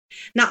life.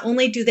 Not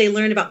only do they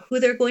learn about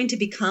who they're going to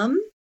become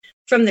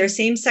from their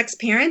same-sex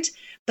parent,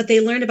 but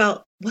they learn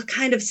about what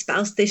kind of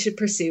spouse they should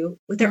pursue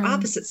with their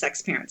opposite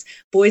sex parents.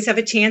 Boys have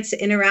a chance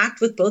to interact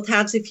with both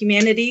halves of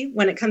humanity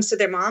when it comes to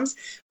their moms.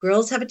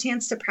 Girls have a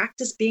chance to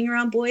practice being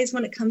around boys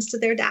when it comes to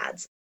their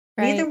dads.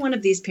 Neither one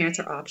of these parents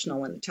are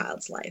optional in a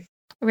child's life.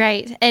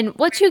 Right. And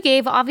what you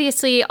gave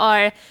obviously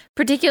are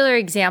particular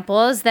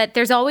examples that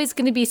there's always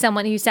going to be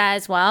someone who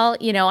says, well,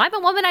 I'm a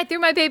woman, I threw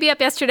my baby up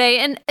yesterday.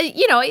 And,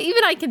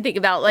 even I can think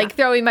about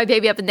throwing my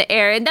baby up in the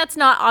air. And that's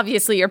not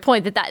obviously your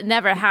point, that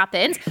never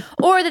happens,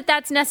 or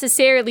that's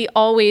necessarily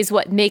always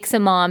what makes a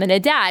mom and a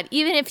dad.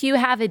 Even if you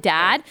have a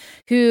dad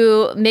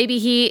who maybe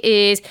he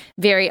is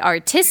very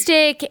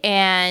artistic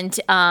and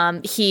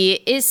he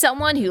is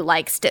someone who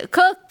likes to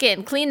cook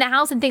and clean the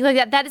house and things like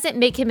that, that doesn't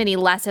make him any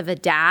less of a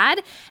dad.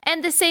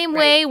 And the same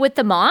way with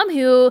the mom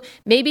who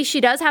maybe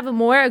she does have a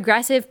more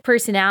aggressive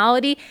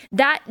personality,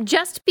 that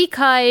just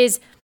because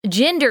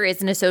gender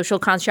isn't a social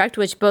construct,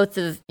 which both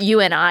of you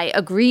and I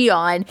agree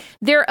on,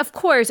 there, of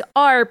course,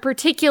 are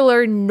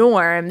particular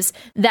norms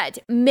that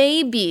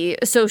may be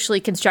socially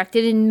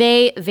constructed and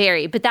may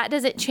vary, but that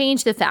doesn't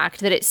change the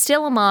fact that it's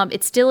still a mom,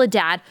 it's still a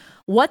dad.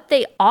 What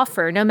they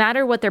offer, no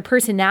matter what their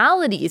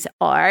personalities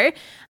are,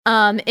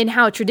 and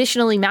how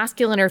traditionally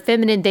masculine or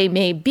feminine they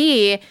may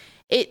be,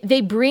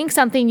 they bring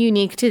something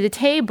unique to the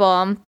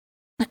table.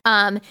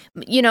 My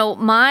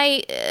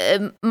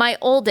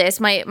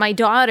oldest, my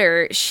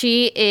daughter,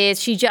 she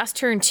just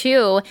turned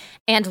 2,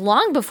 and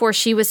long before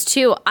she was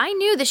 2, I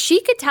knew that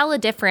she could tell a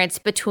difference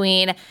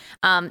between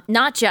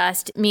not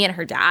just me and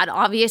her dad,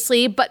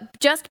 obviously, but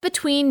just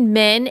between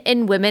men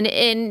and women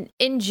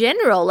in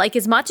general. Like,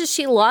 as much as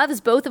she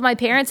loves both of my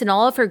parents and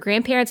all of her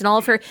grandparents and all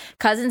of her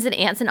cousins and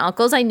aunts and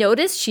uncles, I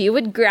noticed she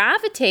would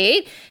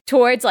gravitate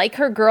towards like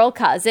her girl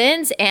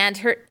cousins and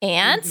her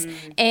aunts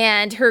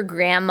and her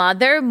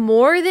grandmother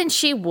more than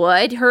she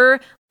would her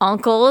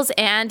uncles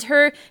and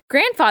her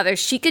grandfathers.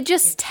 She could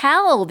just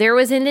tell there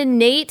was an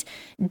innate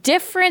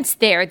difference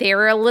there. They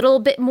were a little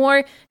bit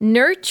more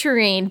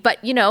nurturing, but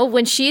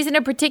when she's in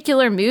a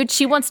particular mood,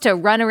 she wants to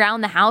run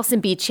around the house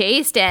and be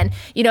chased and,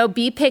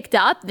 be picked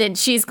up. Then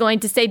she's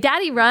going to say,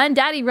 Daddy, run,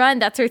 Daddy, run.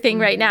 That's her thing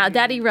right now.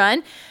 Daddy,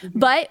 run.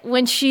 But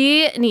when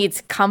she needs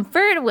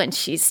comfort, when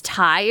she's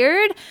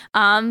tired,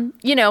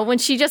 when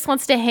she just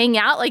wants to hang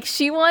out, like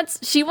she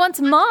wants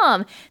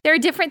mom. There are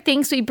different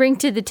things we bring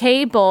to the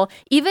table,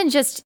 even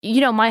just,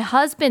 my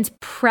husband's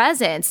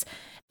presence.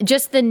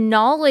 Just the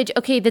knowledge,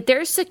 that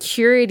there's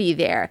security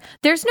there.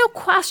 There's no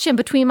question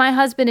between my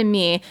husband and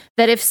me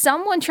that if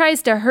someone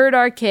tries to hurt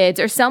our kids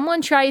or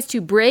someone tries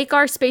to break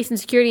our space and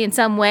security in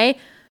some way,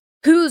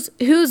 who's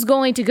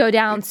going to go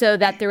down so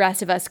that the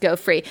rest of us go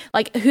free?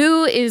 Like,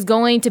 who is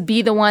going to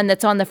be the one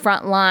that's on the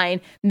front line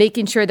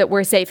making sure that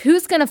we're safe?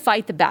 Who's going to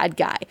fight the bad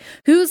guy?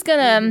 Who's going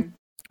to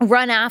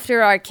run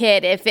after our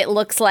kid if it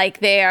looks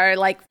like they are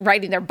like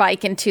riding their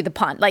bike into the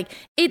pond? Like,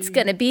 it's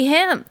going to be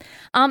him.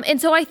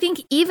 And so I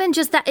think even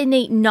just that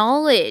innate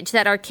knowledge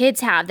that our kids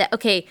have that,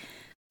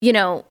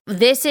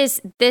 this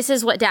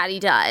is what daddy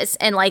does.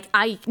 And like,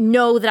 I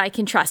know that I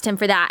can trust him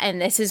for that. And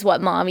this is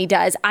what mommy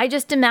does. I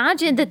just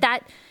imagine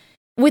that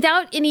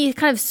without any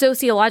kind of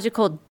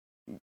sociological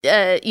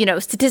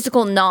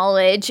statistical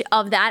knowledge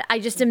of that, I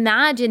just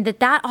imagine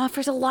that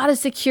offers a lot of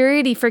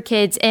security for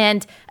kids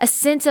and a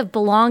sense of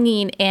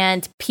belonging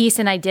and peace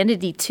and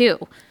identity too.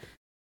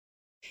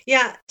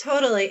 Yeah,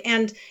 totally.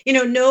 And,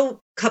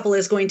 no couple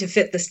is going to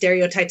fit the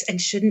stereotypes and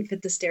shouldn't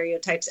fit the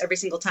stereotypes every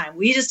single time.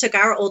 We just took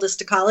our oldest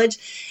to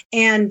college,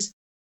 and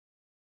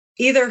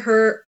either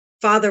her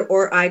father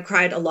or I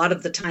cried a lot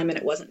of the time, and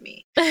it wasn't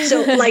me.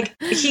 So like,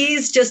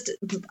 he's just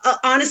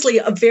honestly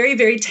a very,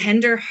 very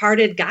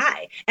tender-hearted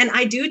guy. And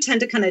I do tend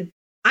to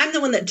I'm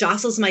the one that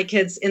jostles my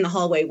kids in the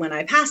hallway when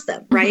I pass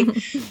them, right?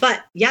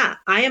 But yeah,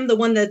 I am the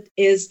one that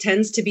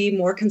tends to be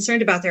more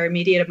concerned about their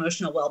immediate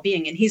emotional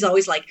well-being. And he's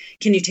always like,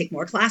 can you take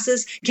more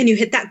classes? Can you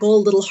hit that goal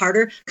a little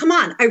harder? Come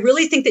on, I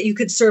really think that you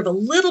could serve a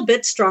little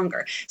bit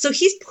stronger. So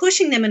he's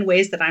pushing them in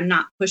ways that I'm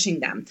not pushing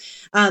them.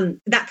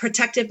 That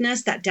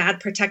protectiveness, that dad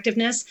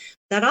protectiveness,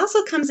 that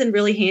also comes in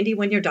really handy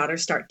when your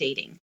daughters start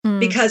dating.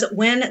 Because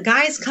when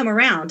guys come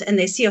around and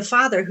they see a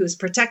father who's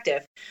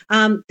protective,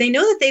 they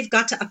know that they've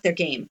got to up their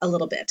game a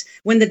little bit.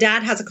 When the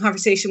dad has a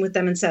conversation with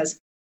them and says,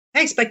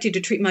 I expect you to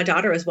treat my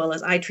daughter as well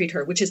as I treat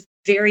her, which is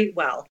very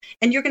well.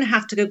 And you're going to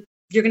have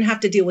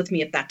to deal with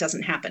me if that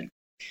doesn't happen.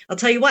 I'll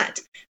tell you what,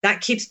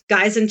 that keeps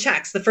guys in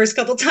checks. The first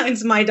couple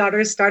times my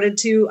daughter started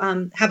to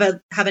have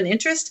an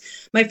interest,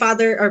 my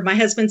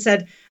husband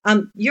said,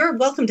 you're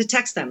welcome to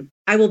text them.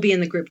 I will be in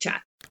the group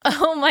chat.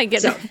 Oh my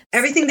goodness. So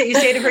everything that you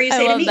say to her, you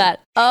say to me.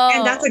 That. Oh.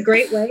 And that's a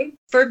great way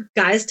for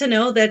guys to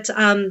know that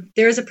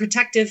there is a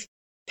protective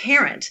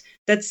parent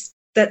that's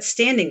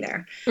standing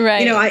there.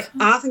 Right. I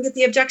often get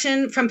the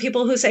objection from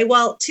people who say,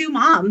 well, two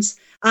moms,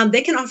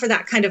 they can offer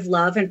that kind of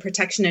love and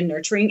protection and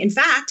nurturing. In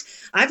fact,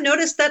 I've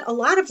noticed that a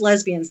lot of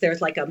lesbians,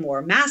 there's like a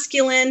more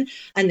masculine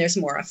and there's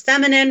more a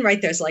feminine,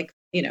 right? There's like,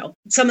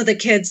 some of the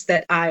kids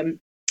that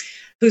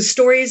whose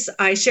stories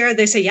I share,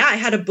 they say, yeah, I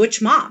had a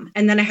butch mom,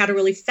 and then I had a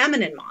really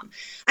feminine mom.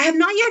 I have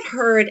not yet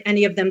heard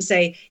any of them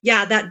say,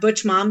 yeah, that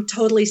butch mom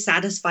totally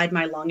satisfied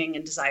my longing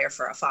and desire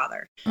for a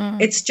father.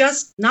 It's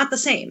just not the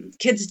same.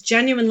 Kids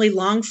genuinely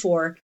long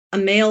for a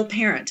male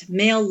parent,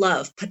 male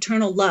love,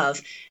 paternal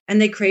love, and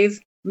they crave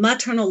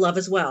maternal love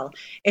as well.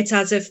 It's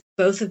as if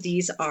both of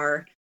these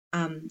are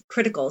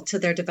critical to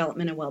their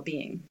development and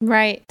well-being.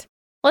 Right.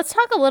 Let's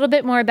talk a little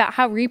bit more about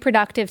how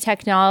reproductive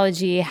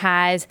technology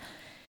has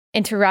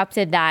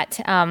interrupted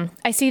that.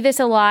 I see this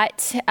a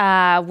lot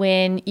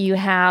when you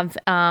have,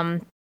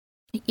 a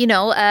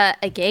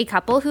gay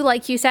couple who,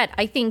 like you said,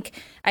 I think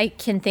I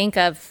can think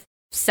of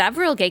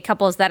several gay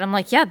couples that I'm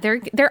like, yeah,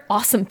 they're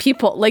awesome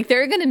people. Like,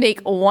 they're going to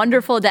make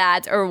wonderful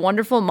dads or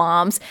wonderful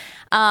moms.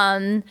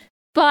 But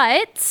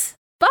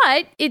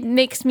it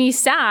makes me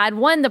sad.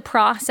 One, the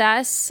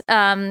process.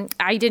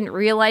 I didn't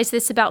realize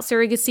this about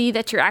surrogacy,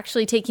 that you're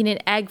actually taking an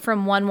egg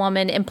from one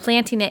woman and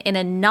planting it in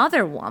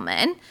another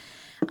woman.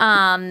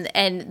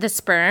 and the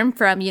sperm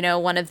from,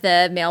 one of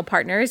the male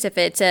partners, if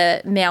it's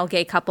a male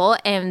gay couple,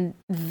 and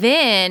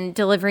then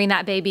delivering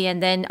that baby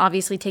and then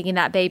obviously taking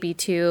that baby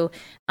to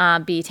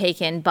be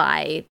taken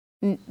by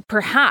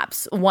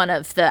perhaps one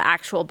of the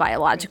actual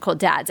biological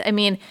dads. I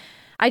mean,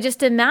 what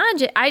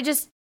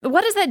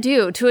does that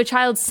do to a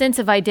child's sense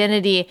of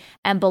identity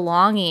and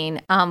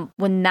belonging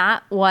when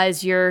that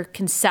was your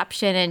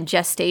conception and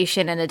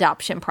gestation and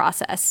adoption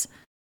process?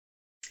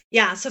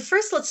 Yeah. So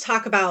first, let's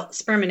talk about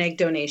sperm and egg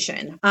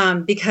donation,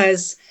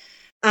 because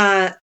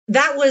that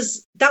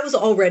was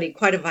already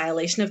quite a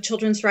violation of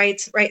children's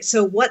rights, right?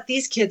 So what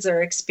these kids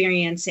are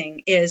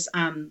experiencing is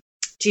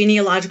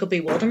genealogical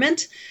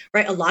bewilderment,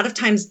 right? A lot of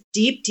times,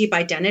 deep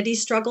identity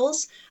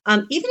struggles.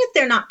 Even if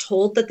they're not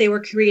told that they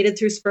were created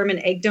through sperm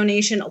and egg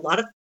donation, a lot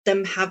of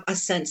them have a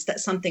sense that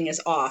something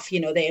is off.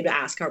 They'd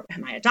ask,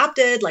 am I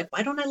adopted? Like,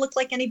 why don't I look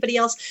like anybody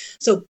else?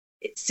 So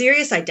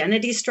serious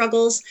identity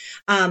struggles.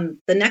 The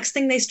next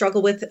thing they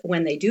struggle with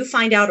when they do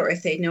find out, or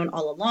if they've known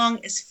all along,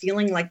 is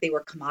feeling like they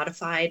were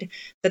commodified,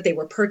 that they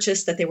were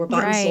purchased, that they were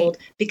bought and sold,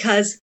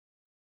 because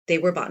they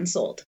were bought and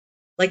sold.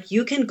 Like,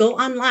 you can go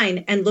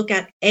online and look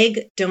at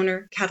egg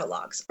donor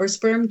catalogs or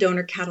sperm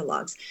donor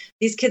catalogs.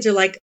 These kids are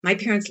like, my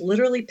parents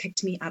literally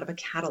picked me out of a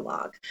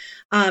catalog.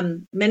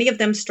 Many of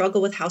them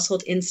struggle with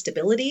household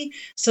instability.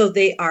 So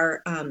they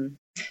are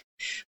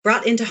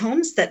brought into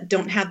homes that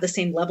don't have the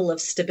same level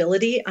of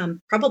stability,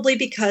 probably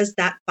because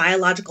that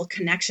biological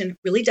connection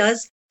really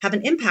does have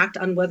an impact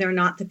on whether or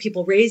not the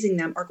people raising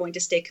them are going to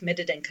stay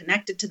committed and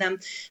connected to them.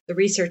 The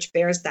research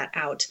bears that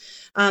out.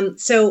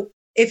 So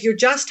if you're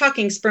just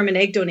talking sperm and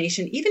egg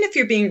donation, even if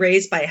you're being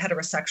raised by a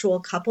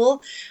heterosexual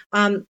couple,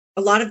 a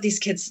lot of these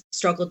kids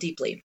struggle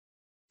deeply.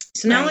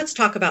 So now let's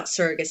talk about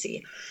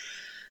surrogacy.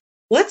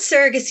 What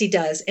surrogacy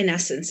does, in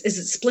essence, is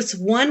it splits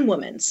one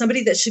woman,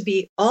 somebody that should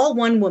be all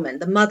one woman,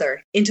 the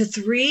mother, into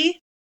three,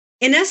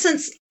 in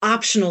essence,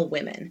 optional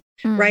women,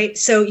 right?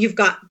 So you've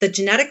got the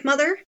genetic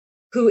mother,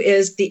 who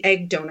is the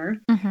egg donor,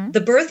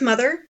 the birth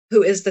mother,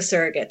 who is the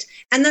surrogate,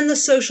 and then the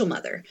social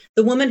mother,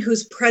 the woman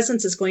whose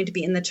presence is going to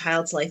be in the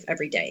child's life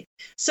every day.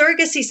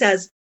 Surrogacy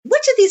says,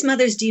 which of these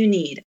mothers do you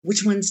need?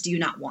 Which ones do you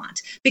not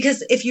want?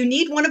 Because if you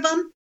need one of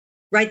them,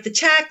 write the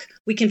check,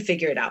 we can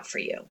figure it out for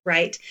you,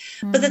 right?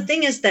 But the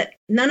thing is that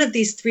none of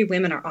these three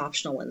women are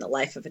optional in the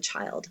life of a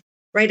child.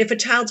 Right? If a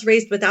child's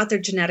raised without their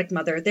genetic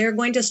mother, they're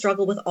going to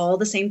struggle with all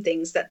the same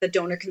things that the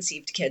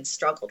donor-conceived kids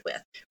struggled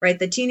with, right?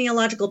 The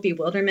genealogical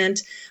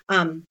bewilderment,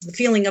 the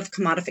feeling of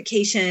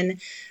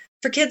commodification.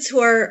 For kids who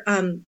are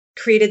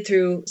created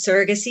through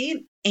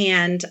surrogacy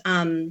and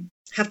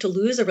have to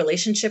lose a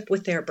relationship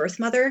with their birth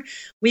mother,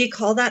 we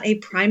call that a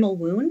primal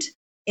wound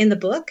in the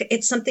book.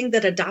 It's something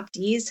that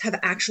adoptees have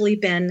actually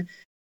been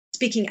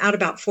speaking out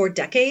about for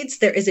decades.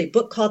 There is a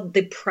book called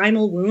The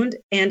Primal Wound,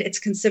 and it's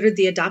considered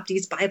the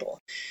adoptee's Bible.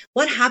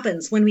 What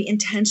happens when we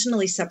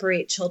intentionally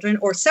separate children,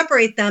 or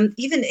separate them,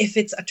 even if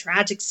it's a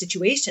tragic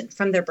situation,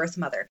 from their birth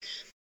mother?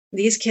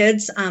 These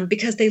kids,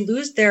 because they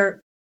lose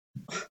their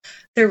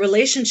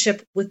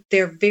relationship with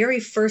their very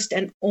first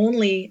and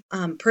only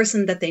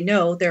person that they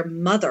know, their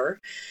mother,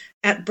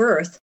 at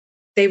birth,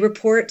 they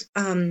report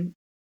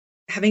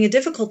having a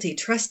difficulty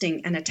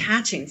trusting and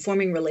attaching,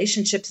 forming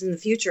relationships in the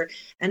future.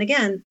 And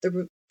again,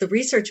 the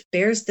research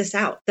bears this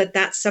out,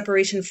 that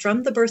separation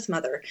from the birth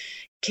mother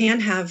can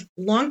have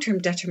long-term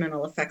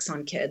detrimental effects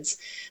on kids.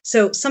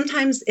 So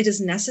sometimes it is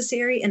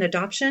necessary in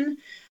adoption,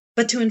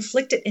 but to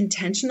inflict it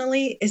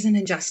intentionally is an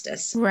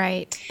injustice.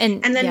 Right.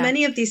 And then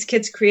many of these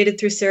kids created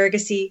through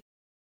surrogacy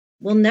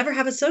will never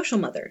have a social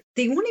mother.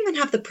 They won't even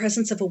have the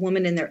presence of a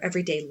woman in their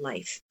everyday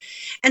life.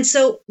 And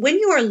so when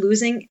you are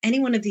losing any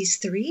one of these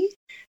three,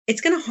 it's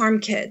going to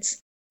harm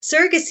kids.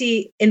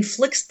 Surrogacy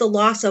inflicts the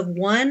loss of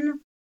one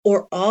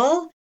or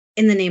all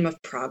in the name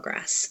of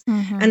progress.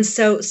 And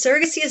so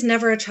surrogacy is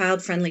never a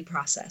child-friendly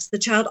process. The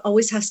child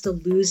always has to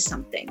lose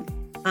something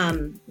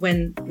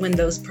when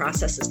those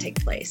processes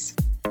take place.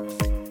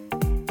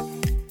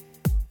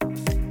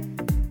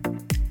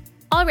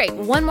 All right,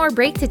 one more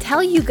break to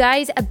tell you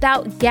guys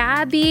about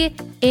Gabby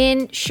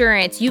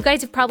Insurance. You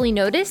guys have probably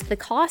noticed the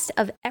cost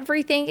of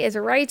everything is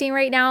rising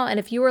right now. And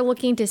if you are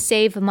looking to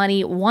save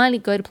money, one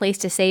good place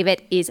to save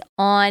it is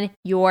on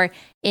your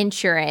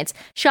insurance.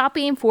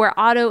 Shopping for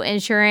auto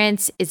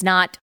insurance is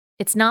not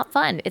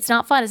fun. It's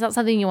not fun. It's not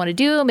something you want to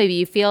do. Maybe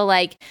you feel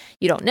like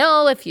you don't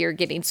know if you're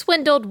getting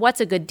swindled.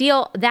 What's a good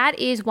deal? That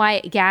is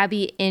why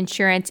Gabby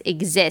Insurance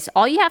exists.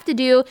 All you have to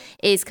do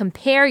is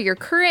compare your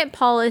current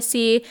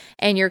policy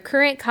and your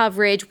current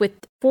coverage with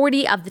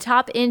 40 of the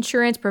top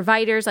insurance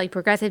providers like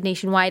Progressive,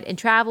 Nationwide, and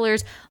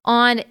Travelers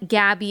on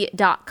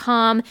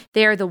Gabby.com.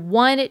 They are the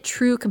one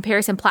true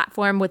comparison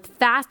platform with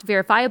fast,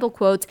 verifiable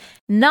quotes,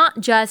 not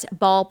just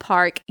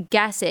ballpark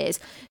guesses.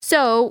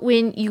 So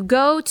when you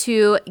go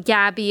to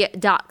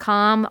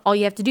Gabby.com, all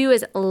you have to do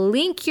is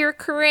link your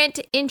current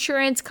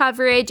insurance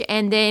coverage,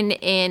 and then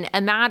in a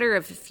matter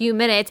of a few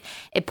minutes,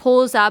 it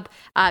pulls up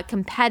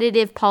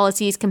competitive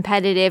policies,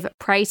 competitive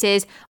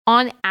prices.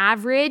 On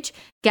average,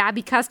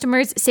 Gabby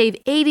customers save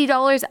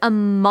 $80 a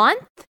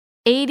month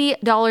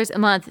 $80 a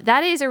month.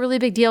 That is a really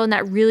big deal, and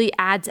that really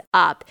adds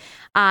up.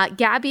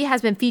 Gabby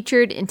has been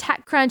featured in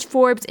TechCrunch,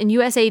 Forbes, and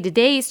USA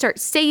Today. Start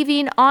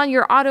saving on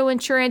your auto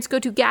insurance. Go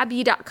to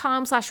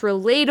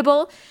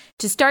Gabby.com/relatable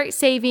to start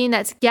saving.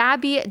 That's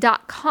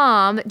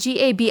Gabby.com,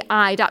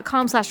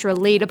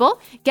 GABI.com/relatable.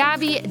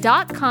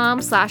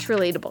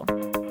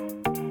 Gabby.com/relatable.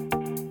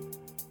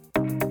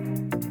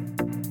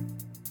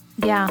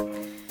 Yeah.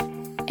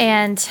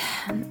 And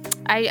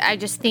I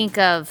just think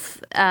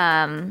of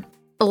a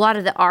lot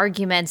of the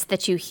arguments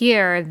that you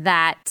hear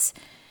that,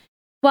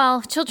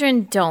 well,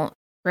 children don't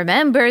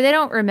remember. They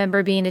don't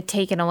remember being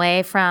taken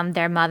away from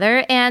their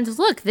mother. And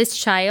look, this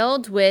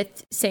child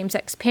with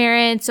same-sex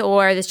parents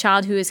or this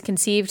child who is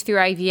conceived through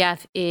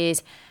IVF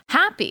is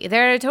happy.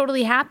 They're a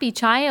totally happy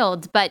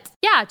child. But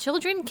yeah,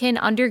 children can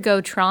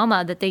undergo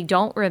trauma that they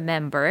don't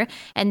remember,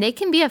 and they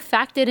can be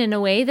affected in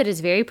a way that is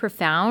very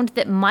profound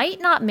that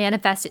might not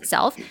manifest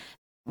itself,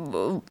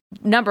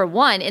 number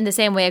one, in the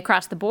same way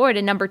across the board,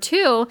 and number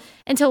two,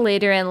 until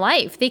later in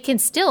life. They can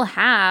still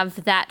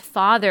have that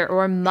father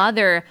or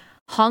mother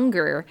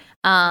hunger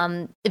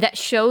that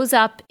shows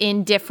up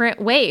in different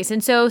ways.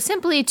 And so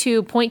simply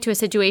to point to a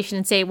situation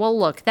and say, well,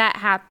 look,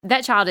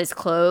 that child is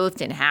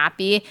clothed and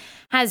happy,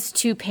 has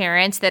two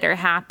parents that are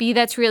happy,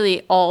 that's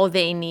really all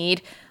they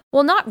need.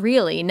 Well, not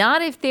really.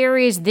 Not if there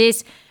is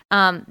this,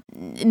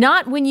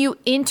 not when you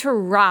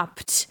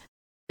interrupt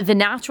the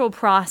natural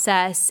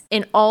process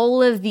and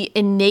all of the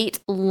innate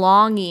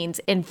longings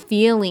and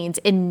feelings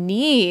and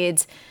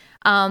needs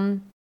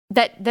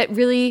that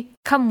really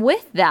come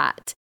with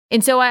that.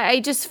 And so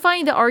I just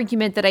find the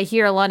argument that I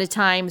hear a lot of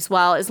times,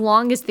 well, as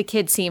long as the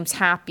kid seems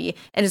happy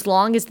and as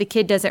long as the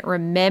kid doesn't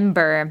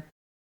remember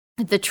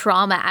the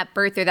trauma at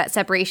birth or that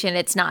separation,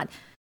 it's not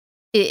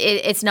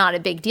a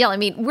big deal. I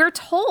mean, we're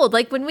told,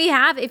 like,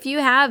 if you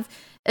have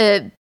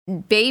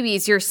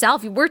babies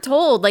yourself, we're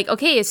told, like,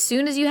 okay, as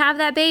soon as you have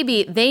that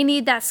baby, they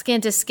need that skin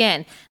to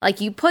skin.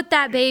 Like, you put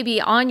that baby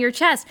on your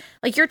chest,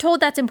 like, you're told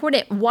that's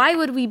important. Why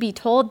would we be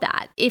told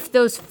that if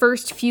those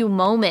first few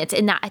moments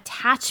and that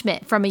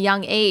attachment from a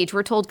young age,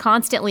 we're told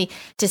constantly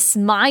to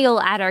smile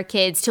at our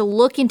kids, to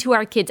look into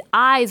our kids'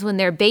 eyes when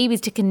they're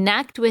babies, to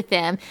connect with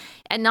them?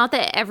 And not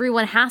that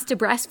everyone has to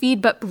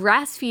breastfeed, but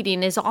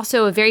breastfeeding is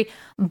also a very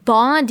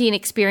bonding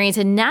experience,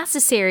 a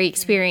necessary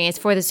experience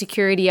for the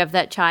security of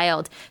that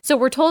child. So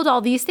we're told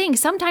all these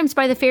things, sometimes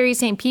by the very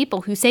same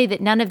people who say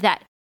that none of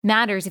that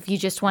matters if you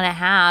just want to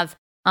have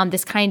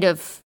this kind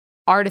of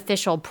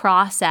artificial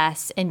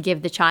process and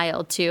give the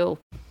child to,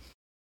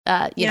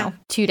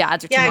 two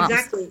dads or two moms. Yeah,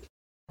 exactly.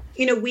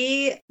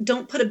 We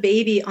don't put a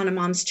baby on a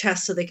mom's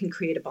chest so they can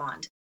create a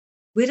bond.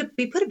 We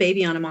put a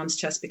baby on a mom's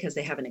chest because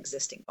they have an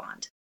existing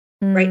bond.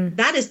 Right?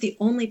 That is the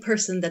only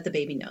person that the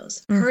baby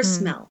knows. Her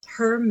smell,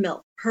 her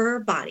milk, her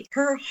body,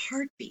 her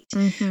heartbeat,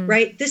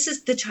 right? This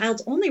is the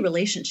child's only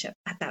relationship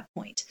at that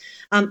point.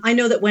 I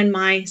know that when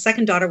my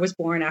second daughter was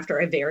born after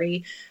a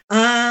very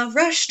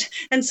rushed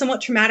and somewhat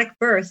traumatic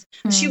birth,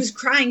 she was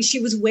crying, she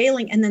was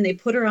wailing, and then they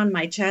put her on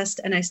my chest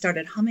and I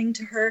started humming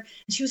to her,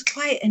 and she was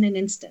quiet in an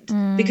instant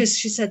because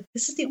she said,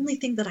 this is the only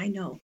thing that I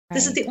know.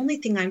 This is the only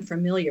thing I'm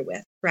familiar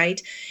with,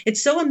 right?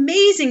 It's so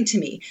amazing to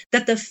me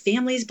that the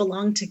families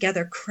belong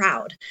together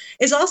crowd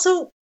is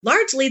also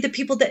largely the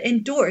people that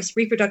endorse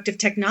reproductive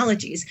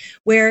technologies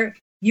where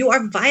you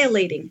are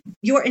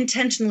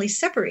intentionally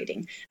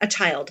separating a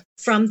child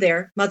from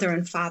their mother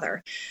and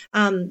father.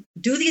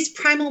 Do these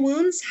primal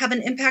wounds have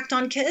an impact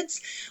on kids?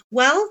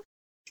 Well,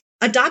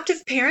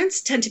 adoptive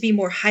parents tend to be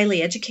more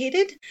highly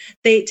educated.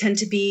 They tend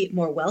to be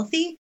more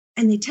wealthy.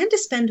 And they tend to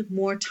spend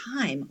more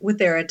time with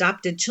their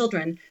adopted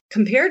children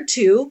compared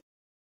to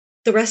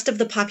the rest of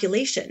the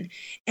population.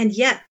 And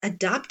yet,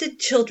 adopted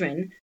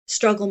children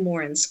struggle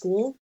more in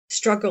school,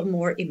 struggle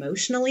more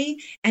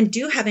emotionally, and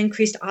do have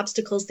increased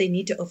obstacles they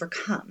need to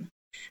overcome.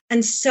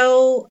 And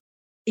so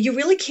you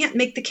really can't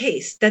make the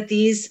case that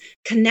these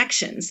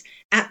connections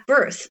at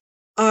birth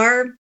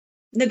are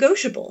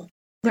negotiable.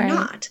 They're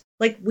not.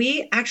 Like,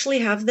 we actually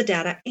have the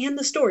data and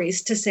the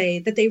stories to say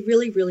that they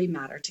really, really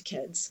matter to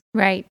kids.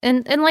 Right.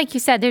 And like you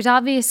said, there's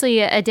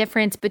obviously a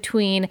difference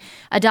between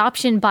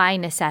adoption by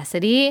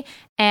necessity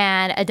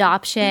and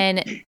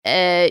adoption,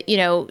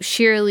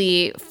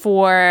 sheerly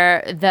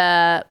for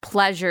the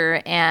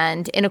pleasure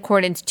and in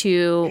accordance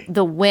to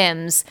the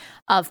whims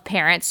of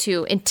parents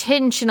who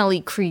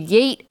intentionally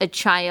create a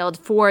child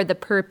for the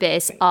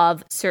purpose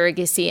of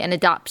surrogacy and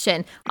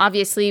adoption.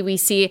 Obviously, we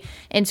see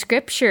in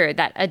Scripture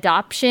that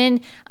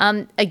adoption,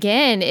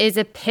 again, is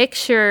a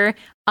picture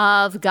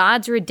of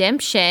God's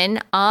redemption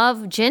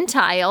of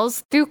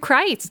Gentiles through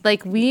Christ.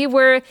 Like, we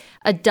were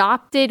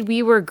adopted,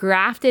 we were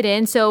grafted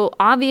in. So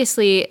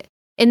obviously,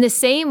 in the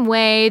same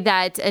way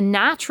that a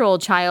natural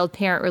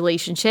child-parent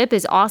relationship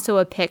is also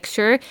a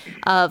picture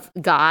of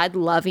God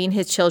loving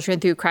his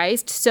children through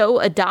Christ, so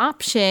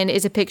adoption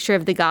is a picture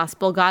of the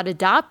gospel, God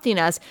adopting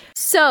us.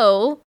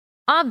 So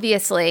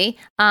obviously,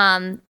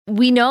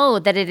 we know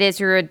that it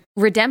is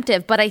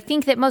redemptive, but I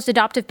think that most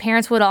adoptive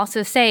parents would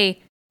also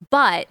say,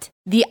 But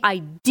the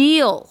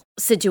ideal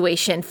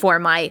situation for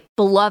my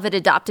beloved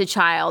adopted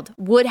child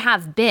would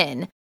have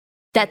been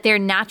that their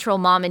natural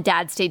mom and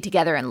dad stayed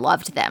together and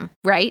loved them,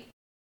 right?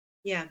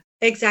 Yeah,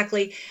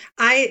 exactly.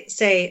 I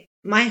say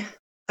my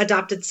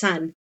adopted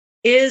son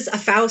is a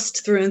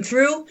Faust through and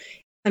through.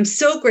 I'm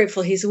so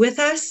grateful he's with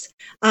us.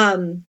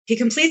 He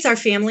completes our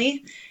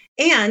family,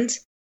 and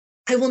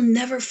I will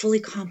never fully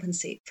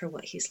compensate for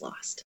what he's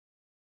lost.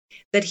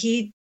 But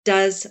he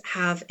does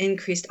have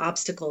increased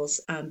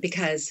obstacles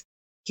because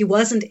he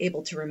wasn't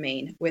able to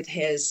remain with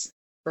his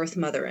birth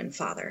mother and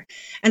father.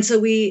 And so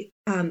we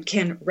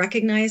can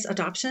recognize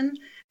adoption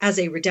as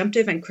a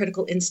redemptive and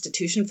critical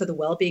institution for the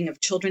well-being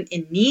of children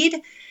in need,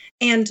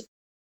 and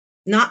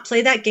not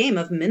play that game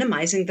of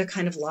minimizing the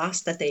kind of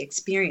loss that they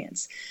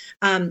experience.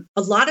 A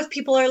lot of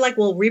people are like,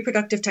 well,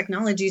 reproductive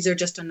technologies are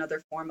just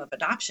another form of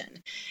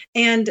adoption.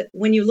 And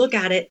when you look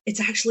at it, it's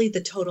actually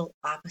the total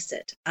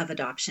opposite of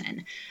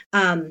adoption.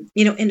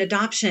 In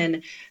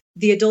adoption,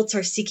 the adults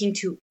are seeking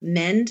to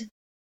mend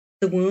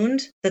the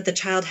wound that the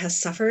child has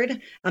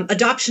suffered.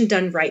 Adoption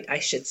done right, I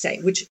should say,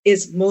 which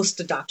is most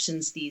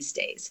adoptions these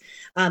days.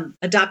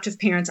 Adoptive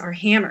parents are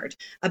hammered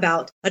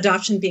about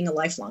adoption being a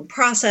lifelong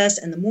process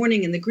and the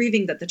mourning and the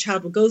grieving that the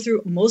child will go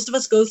through. Most of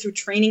us go through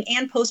training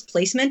and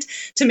post-placement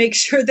to make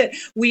sure that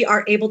we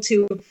are able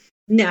to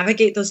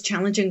navigate those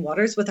challenging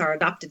waters with our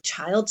adopted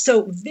child.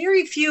 So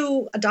very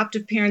few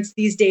adoptive parents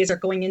these days are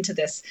going into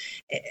this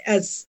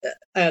as,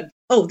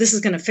 this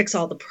is going to fix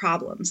all the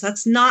problems.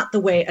 That's not the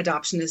way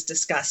adoption is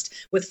discussed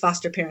with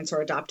foster parents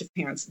or adoptive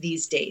parents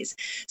these days.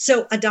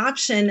 So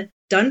adoption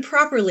done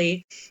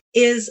properly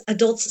is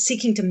adults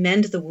seeking to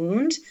mend the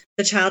wound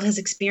the child has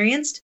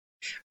experienced.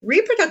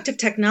 Reproductive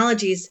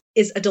technologies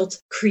is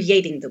adults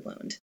creating the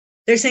wound.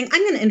 They're saying,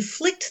 I'm going to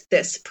inflict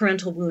this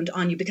parental wound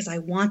on you because I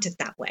want it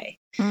that way.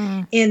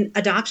 In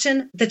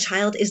adoption, the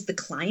child is the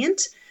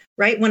client,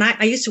 right? When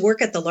I used to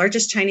work at the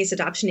largest Chinese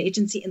adoption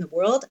agency in the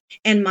world,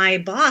 and my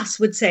boss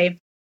would say,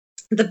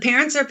 the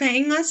parents are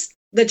paying us,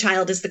 the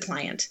child is the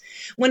client.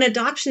 When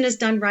adoption is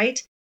done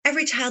right,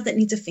 every child that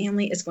needs a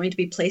family is going to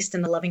be placed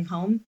in a loving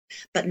home,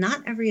 but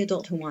not every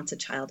adult who wants a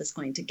child is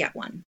going to get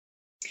one.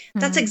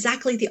 That's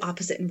exactly the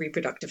opposite in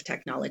reproductive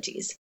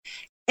technologies.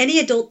 Any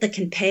adult that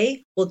can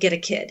pay will get a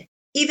kid,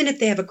 even if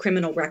they have a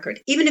criminal record,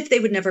 even if they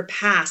would never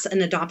pass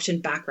an adoption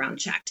background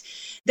check.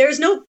 There's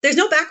no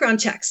background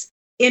checks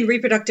in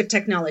reproductive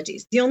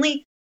technologies. The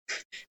only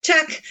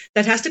check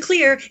that has to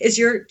clear is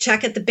your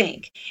check at the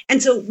bank.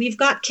 And so we've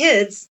got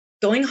kids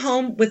going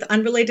home with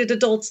unrelated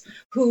adults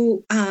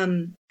who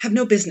have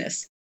no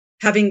business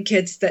having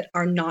kids that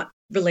are not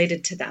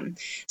related to them.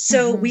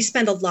 So we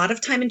spend a lot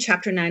of time in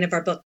chapter 9 of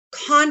our book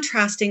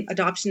contrasting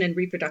adoption and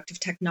reproductive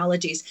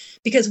technologies,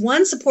 because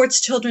one supports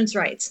children's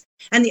rights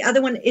and the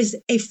other one is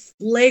a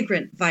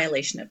flagrant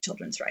violation of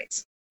children's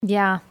rights.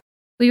 Yeah.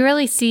 We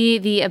really see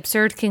the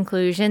absurd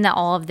conclusion that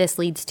all of this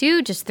leads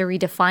to, just the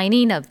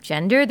redefining of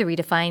gender, the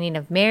redefining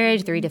of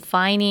marriage, the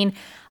redefining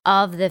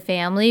of the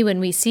family. When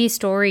we see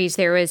stories,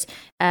 there was,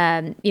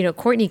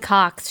 Courtney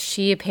Cox,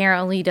 she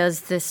apparently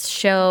does this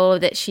show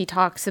that she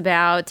talks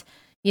about,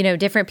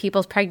 different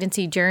people's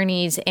pregnancy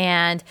journeys,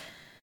 and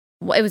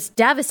it was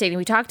devastating.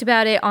 We talked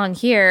about it on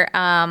here.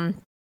 An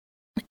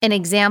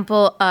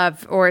example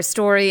of, or a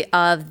story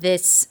of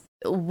this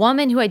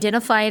woman who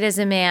identified as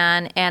a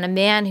man and a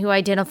man who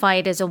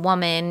identified as a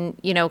woman,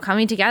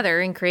 coming together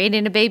and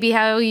creating a baby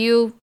how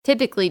you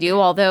typically do.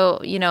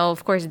 Although,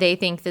 of course, they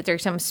think that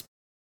there's some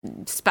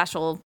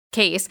special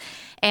case,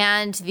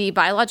 and the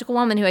biological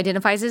woman who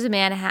identifies as a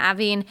man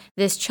having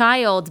this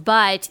child,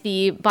 but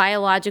the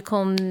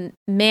biological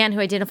man who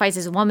identifies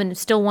as a woman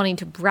still wanting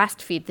to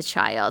breastfeed the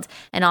child,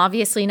 and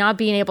obviously not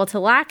being able to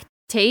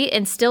lactate,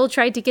 and still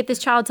tried to get this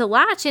child to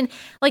latch. And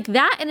like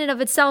that in and of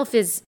itself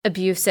is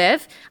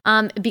abusive,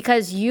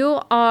 because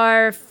you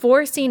are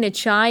forcing a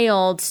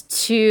child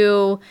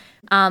to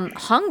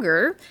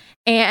hunger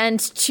and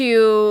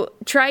to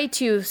try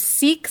to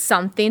seek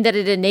something that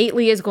it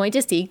innately is going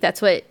to seek.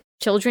 That's what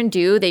children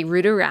do. They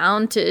root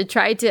around to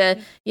try to,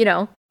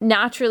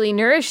 naturally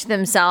nourish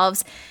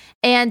themselves.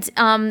 And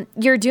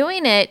you're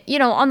doing it,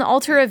 on the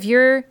altar of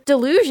your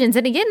delusions.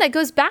 And again, that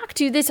goes back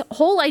to this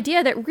whole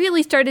idea that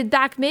really started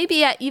back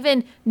maybe at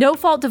even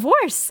no-fault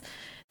divorce.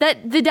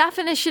 That the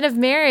definition of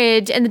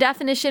marriage and the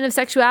definition of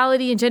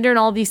sexuality and gender and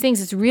all these things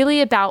is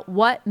really about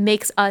what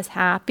makes us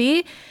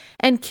happy.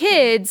 And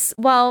kids,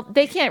 well,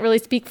 they can't really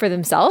speak for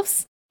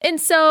themselves.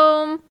 And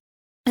so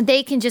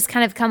they can just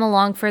kind of come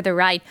along for the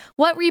ride.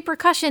 What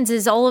repercussions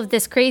is all of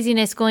this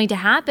craziness going to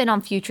happen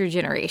on future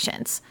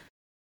generations?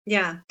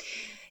 Yeah.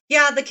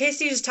 Yeah, the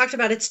case you just talked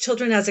about, it's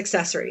children as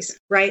accessories,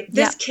 right?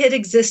 This kid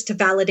exists to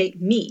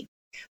validate me.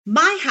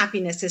 My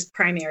happiness is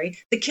primary.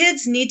 The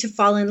kids need to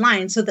fall in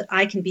line so that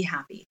I can be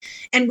happy.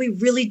 And we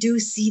really do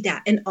see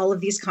that in all of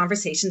these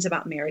conversations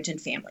about marriage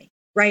and family,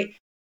 right?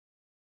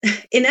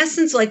 In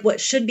essence, like what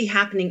should be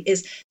happening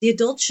is the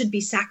adults should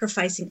be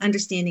sacrificing,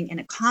 understanding, and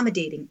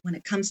accommodating when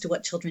it comes to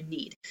what children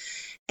need.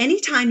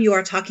 Anytime you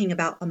are talking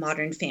about a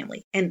modern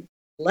family, and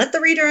let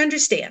the reader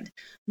understand,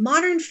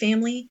 modern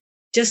family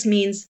just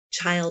means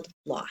child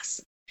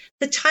loss.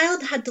 The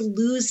child had to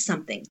lose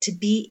something to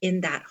be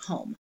in that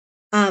home.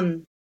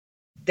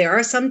 There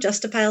are some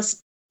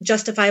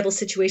justifiable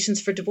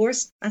situations for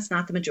divorce. That's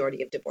not the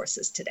majority of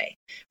divorces today,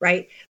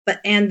 right?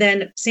 And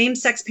then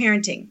same-sex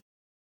parenting,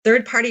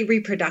 third-party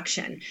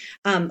reproduction.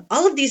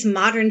 All of these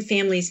modern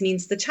families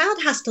means the child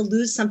has to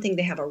lose something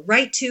they have a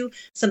right to,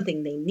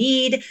 something they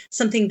need,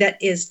 something that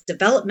is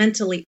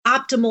developmentally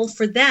optimal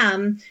for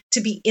them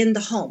to be in the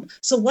home.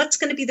 So what's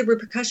going to be the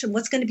repercussion?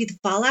 What's going to be the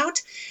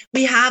fallout?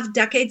 We have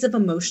decades of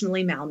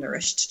emotionally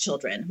malnourished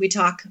children. We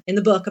talk in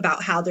the book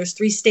about how there's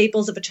 3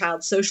 staples of a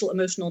child's social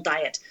emotional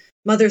diet: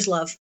 mother's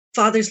love,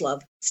 father's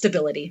love,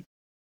 stability.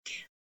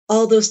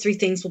 All those 3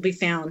 things will be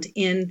found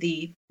in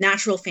the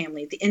natural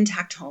family, the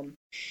intact home.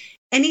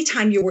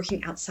 Anytime you're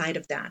working outside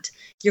of that,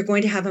 you're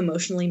going to have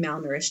emotionally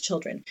malnourished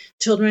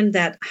children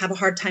that have a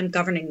hard time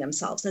governing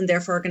themselves and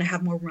therefore are going to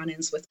have more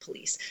run-ins with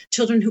police,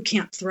 children who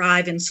can't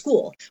thrive in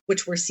school,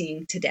 which we're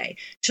seeing today,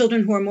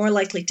 children who are more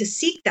likely to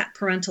seek that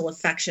parental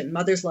affection,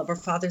 mother's love or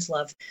father's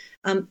love,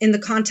 in the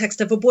context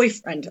of a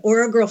boyfriend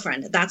or a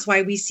girlfriend. That's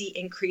why we see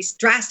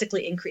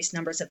drastically increased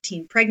numbers of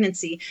teen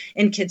pregnancy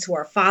in kids who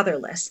are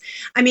fatherless.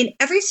 I mean,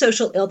 every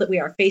social ill that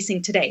we are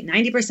facing today,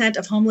 90%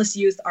 of homeless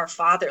youth are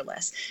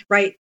fatherless,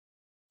 right?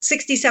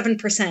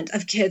 67%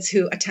 of kids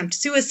who attempt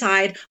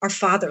suicide are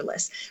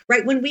fatherless,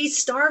 right? When we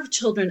starve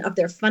children of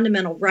their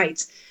fundamental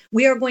rights,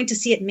 we are going to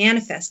see it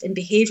manifest in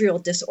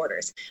behavioral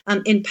disorders,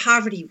 in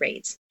poverty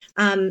rates,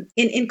 in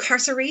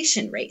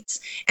incarceration rates.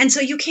 And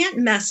so you can't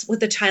mess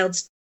with a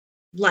child's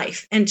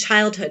life and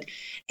childhood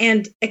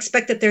and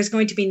expect that there's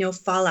going to be no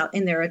fallout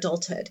in their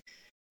adulthood.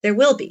 There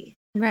will be.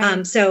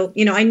 Right. So,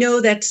 I know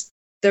that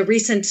the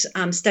recent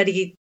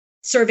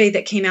survey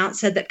that came out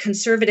said that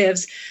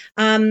conservatives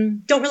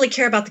don't really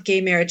care about the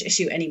gay marriage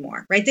issue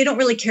anymore, right? They don't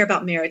really care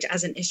about marriage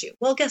as an issue.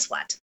 Well, guess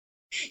what?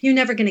 You're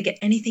never going to get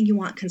anything you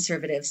want,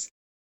 conservatives,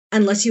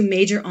 unless you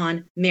major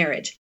on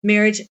marriage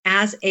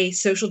as a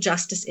social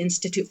justice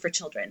institute for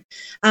children,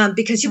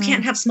 because you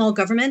can't have small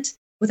government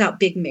without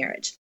big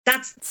marriage.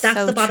 That's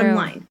So the bottom true.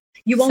 line.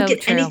 You won't So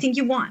get true. anything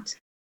you want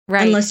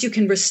Right. unless you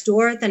can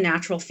restore the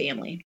natural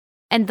family.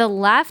 And the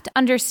left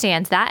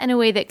understands that in a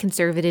way that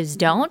conservatives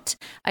don't,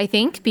 I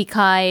think,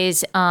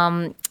 because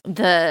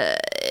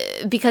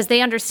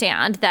they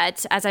understand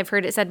that, as I've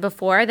heard it said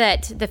before,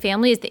 that the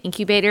family is the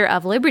incubator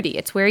of liberty.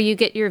 It's where you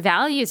get your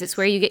values. It's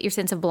where you get your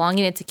sense of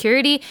belonging and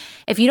security.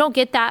 If you don't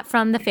get that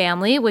from the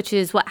family, which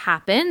is what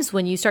happens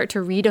when you start to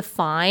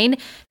redefine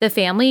the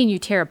family and you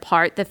tear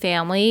apart the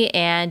family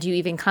and you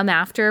even come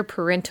after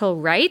parental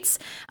rights,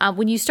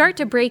 when you start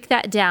to break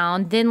that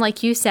down, then,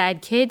 like you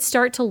said, kids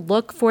start to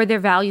look for their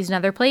values in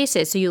other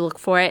places. So you look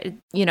for it,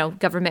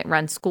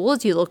 government-run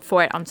schools. You look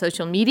for it on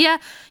social media.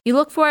 You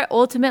look for it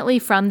ultimately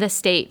from the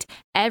state.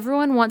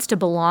 Everyone wants to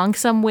belong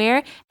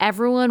somewhere.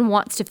 Everyone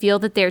wants to feel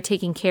that they're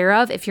taken care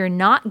of. If you're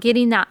not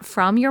getting that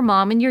from your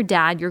mom and your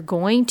dad, you're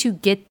going to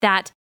get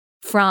that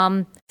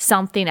from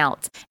something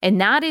else.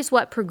 And that is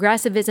what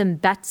progressivism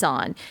bets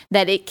on,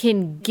 that it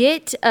can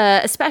get,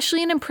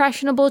 especially an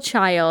impressionable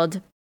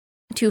child,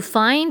 to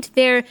find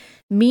their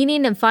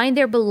meaning and find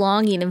their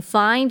belonging and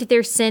find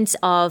their sense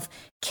of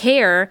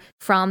care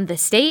from the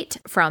state,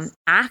 from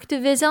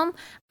activism,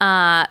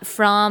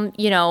 from,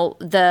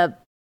 the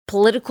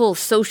political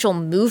social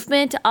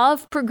movement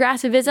of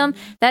progressivism.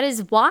 That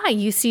is why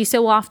you see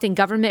so often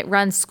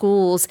government-run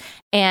schools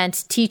and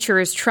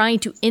teachers trying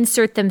to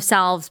insert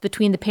themselves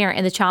between the parent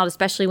and the child,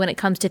 especially when it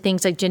comes to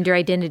things like gender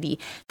identity.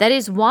 That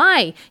is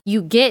why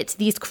you get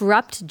these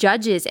corrupt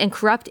judges and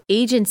corrupt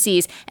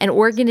agencies and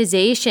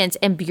organizations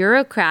and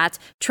bureaucrats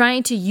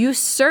trying to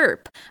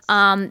usurp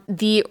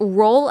the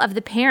role of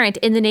the parent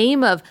in the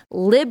name of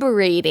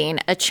liberating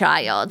a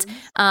child.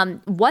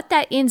 What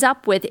that ends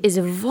up with is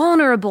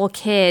vulnerable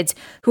kids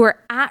who are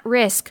at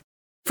risk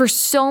for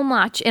so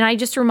much. And I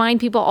just remind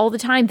people all the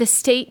time, the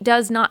state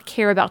does not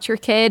care about your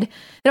kid.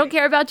 They don't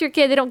care about your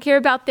kid. They don't care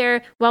about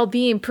their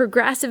well-being.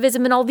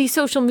 Progressivism and all these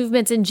social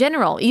movements in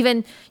general,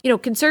 even,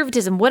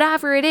 conservatism,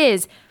 whatever it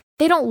is,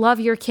 they don't love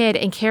your kid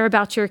and care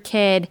about your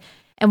kid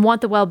and want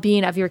the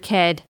well-being of your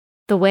kid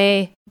the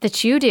way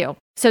that you do.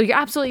 So you're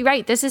absolutely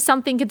right. This is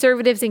something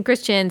conservatives and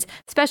Christians,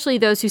 especially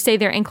those who say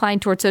they're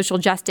inclined towards social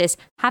justice,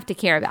 have to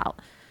care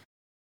about.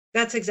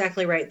 That's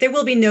exactly right. There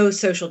will be no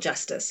social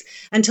justice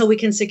until we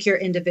can secure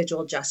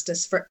individual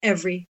justice for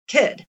every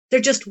kid. There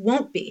just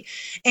won't be.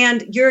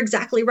 And you're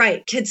exactly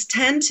right. Kids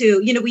tend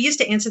to, we used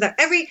to answer that.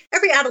 Every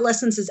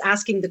adolescence is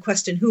asking the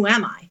question, who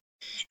am I?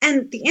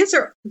 And the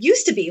answer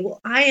used to be, well,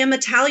 I am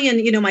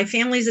Italian, my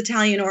family's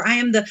Italian, or I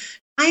am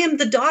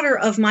the daughter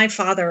of my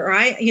father, or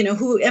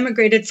who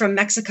immigrated from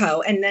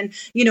Mexico and then,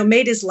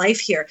 made his life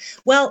here.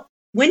 Well,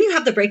 when you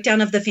have the breakdown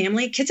of the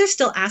family, kids are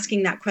still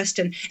asking that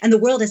question, and the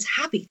world is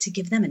happy to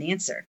give them an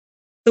answer.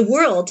 The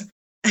world,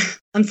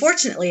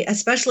 unfortunately,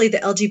 especially the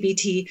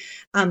LGBT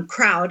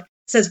crowd,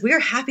 says we're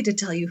happy to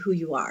tell you who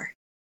you are,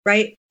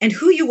 right? And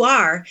who you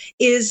are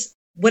is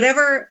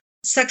whatever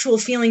sexual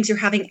feelings you're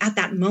having at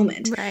that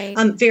moment. Right.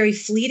 Very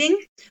fleeting,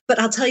 but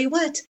I'll tell you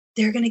what,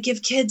 they're going to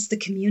give kids the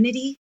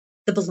community,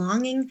 the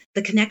belonging,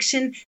 the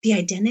connection, the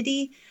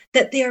identity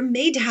that they are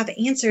made to have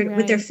answered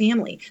with their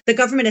family. The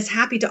government is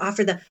happy to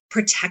offer the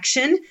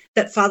protection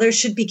that fathers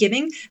should be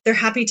giving. They're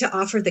happy to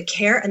offer the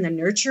care and the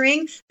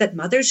nurturing that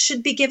mothers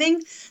should be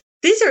giving.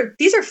 These are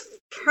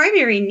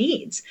primary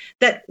needs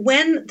that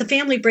when the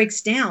family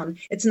breaks down,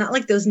 it's not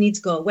like those needs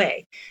go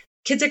away.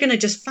 Kids are going to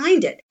just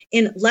find it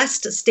in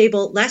less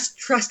stable, less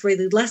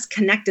trustworthy, less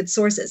connected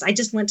sources. I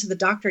just went to the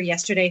doctor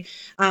yesterday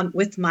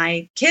with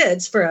my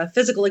kids for a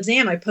physical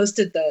exam. I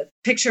posted the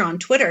picture on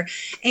Twitter,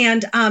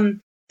 and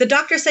the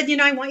doctor said,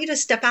 I want you to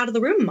step out of the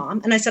room,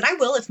 Mom. And I said, I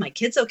will if my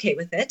kid's okay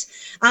with it.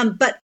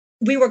 But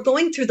we were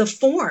going through the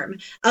form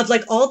of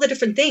like all the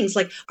different things,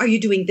 like, are you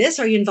doing this?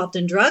 Are you involved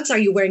in drugs? Are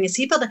you wearing a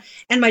seatbelt?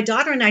 And my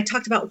daughter and I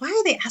talked about, why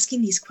are they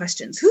asking these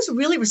questions? Who's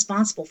really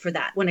responsible for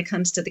that when it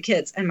comes to the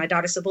kids? And my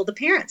daughter said, well, the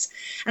parents.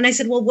 And I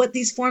said, well, what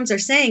these forms are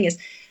saying is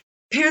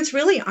parents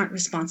really aren't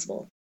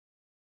responsible.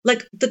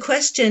 Like the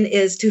question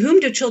is, to whom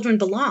do children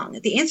belong?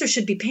 The answer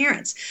should be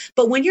parents.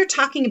 But when you're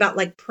talking about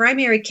like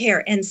primary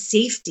care and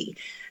safety,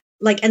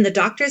 and the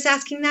doctor is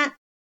asking that,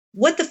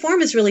 what the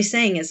form is really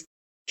saying is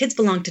kids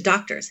belong to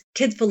doctors.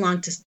 Kids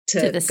belong to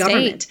the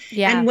government.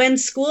 Yeah. And when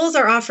schools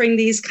are offering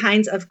these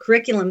kinds of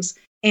curriculums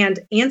and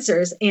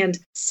answers and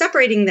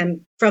separating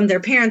them from their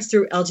parents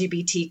through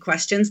LGBT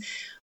questions,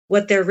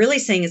 what they're really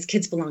saying is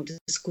kids belong to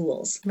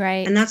schools.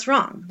 Right. And that's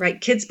wrong, right?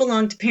 Kids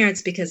belong to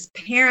parents because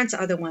parents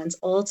are the ones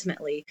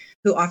ultimately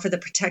who offer the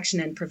protection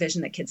and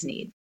provision that kids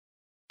need.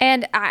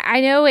 And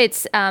I know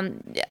it's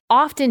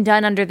often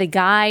done under the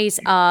guise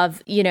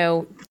of,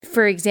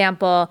 for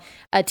example,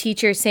 a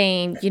teacher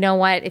saying, you know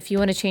what, if you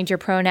want to change your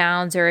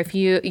pronouns, or if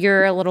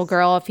you're a little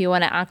girl, if you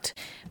want to act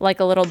like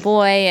a little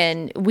boy,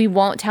 and we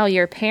won't tell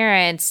your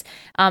parents,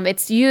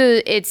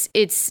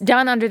 it's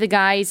done under the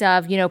guise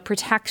of,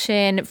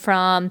 protection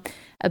from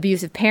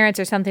abusive parents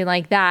or something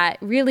like that.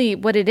 Really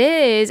what it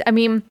is,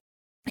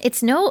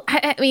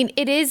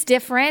 it is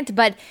different,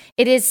 but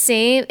it's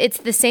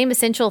the same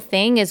essential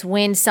thing as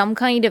when some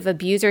kind of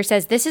abuser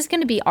says, this is going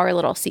to be our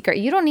little secret.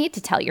 You don't need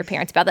to tell your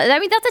parents about that.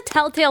 That's a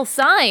telltale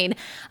sign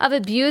of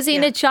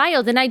abusing a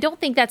child. And I don't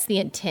think that's the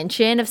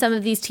intention of some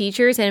of these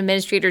teachers and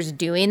administrators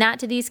doing that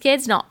to these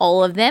kids, not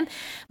all of them.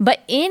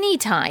 But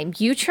anytime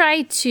you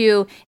try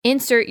to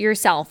insert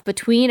yourself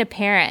between a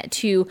parent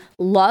who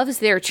loves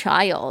their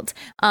child,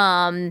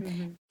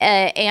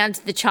 and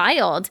the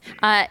child,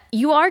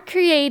 you are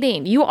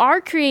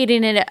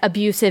creating an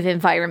abusive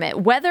environment,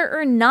 whether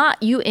or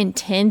not you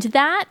intend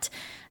that.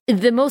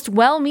 The most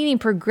well-meaning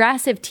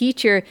progressive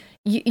teacher,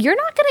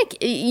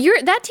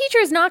 that teacher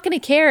is not going to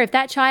care if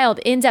that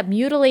child ends up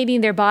mutilating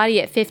their body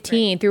at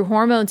 15 through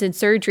hormones and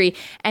surgery,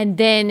 and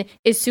then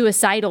is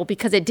suicidal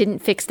because it didn't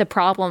fix the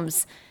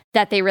problems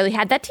that they really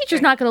had. That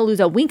teacher's not going to lose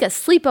a wink of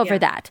sleep over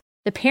that.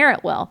 The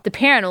parent will. The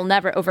parent will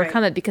never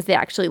overcome it because they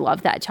actually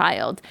love that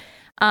child.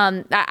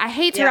 I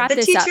hate to wrap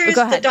this up. The teachers,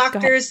 the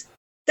doctors,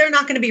 they're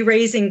not going to be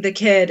raising the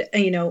kid,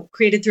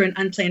 created through an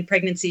unplanned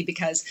pregnancy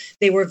because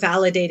they were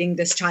validating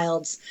this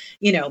child's,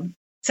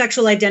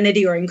 sexual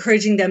identity or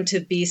encouraging them to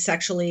be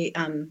sexually,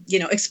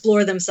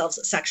 explore themselves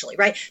sexually,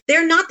 right?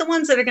 They're not the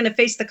ones that are going to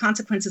face the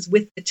consequences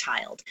with the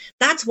child.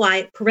 That's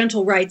why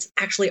parental rights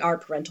actually are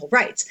parental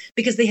rights,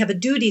 because they have a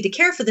duty to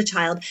care for the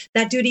child.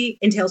 That duty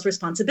entails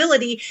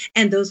responsibility,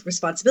 and those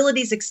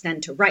responsibilities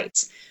extend to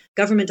rights.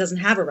 Government doesn't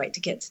have a right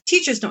to kids.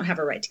 Teachers don't have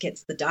a right to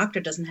kids. The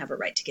doctor doesn't have a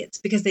right to kids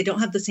because they don't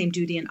have the same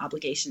duty and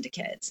obligation to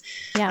kids.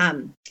 Yeah.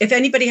 If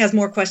anybody has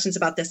more questions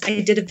about this,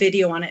 I did a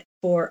video on it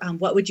for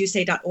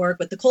whatwouldyousay.org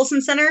with the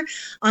Colson Center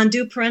on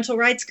do parental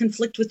rights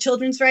conflict with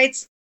children's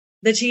rights?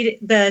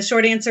 The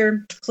short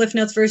answer, Cliff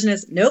Notes version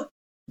is nope,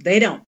 they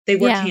don't. They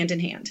work hand in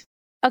hand.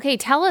 Okay,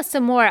 tell us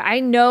some more. I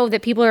know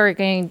that people are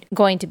going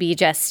to be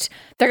they're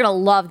going to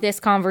love this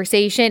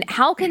conversation.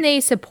 How can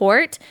they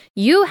support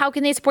you? How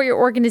can they support your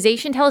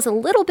organization? Tell us a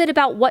little bit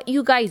about what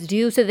you guys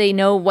do so they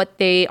know what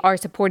they are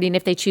supporting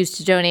if they choose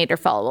to donate or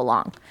follow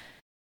along.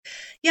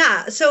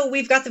 Yeah, so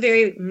we've got the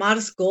very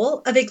modest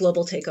goal of a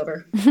global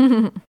takeover.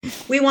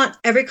 We want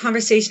every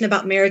conversation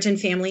about marriage and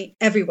family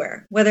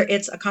everywhere, whether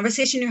it's a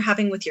conversation you're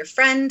having with your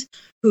friend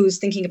who's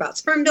thinking about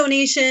sperm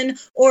donation,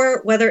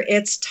 or whether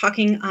it's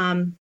talking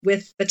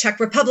with the Czech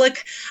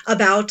Republic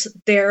about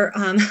their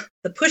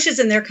the pushes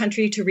in their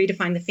country to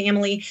redefine the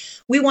family.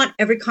 We want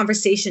every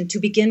conversation to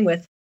begin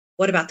with,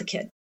 what about the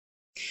kid?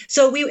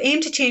 So we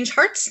aim to change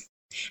hearts,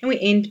 and we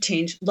aim to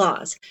change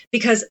laws,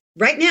 because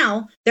right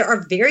now there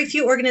are very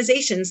few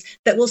organizations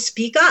that will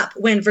speak up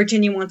when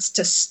Virginia wants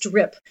to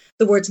strip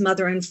the words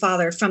mother and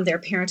father from their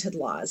parenthood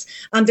laws.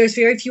 There's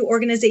very few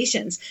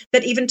organizations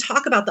that even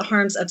talk about the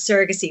harms of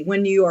surrogacy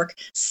when New York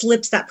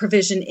slips that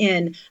provision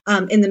in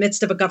the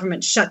midst of a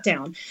government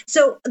shutdown.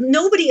 So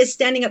nobody is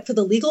standing up for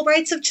the legal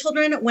rights of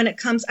children when it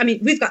comes.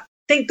 We've got,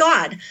 thank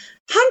God,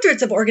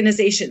 hundreds of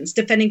organizations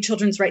defending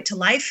children's right to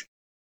life.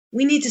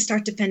 We need to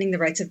start defending the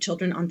rights of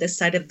children on this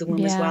side of the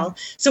womb as well.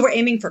 So we're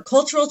aiming for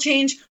cultural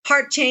change,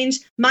 heart change,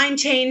 mind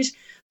change.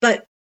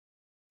 But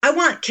I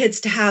want kids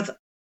to have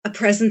a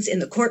presence in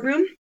the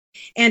courtroom.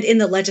 and in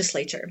the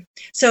legislature.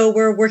 So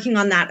we're working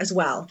on that as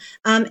well.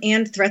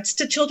 And threats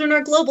to children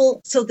are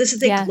global. So this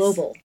is a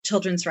global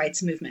children's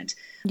rights movement.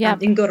 You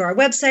can go to our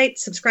website,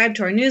 subscribe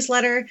to our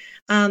newsletter.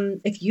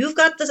 If you've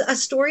got a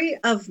story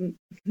of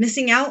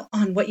missing out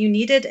on what you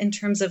needed in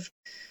terms of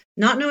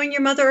not knowing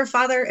your mother or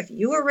father, if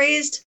you were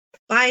raised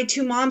by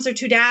two moms or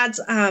two dads,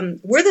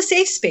 we're the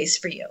safe space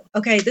for you.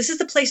 Okay, this is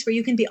the place where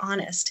you can be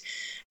honest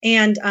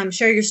and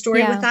share your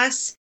story with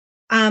us.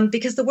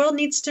 Because the world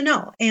needs to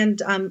know.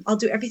 And I'll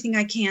do everything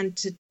I can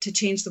to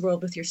change the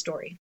world with your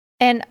story.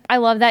 And I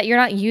love that you're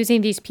not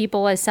using these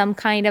people as some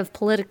kind of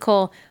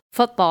political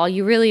football.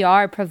 You really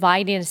are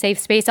providing a safe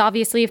space.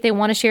 Obviously, if they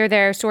want to share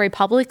their story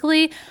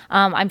publicly,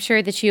 I'm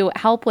sure that you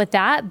help with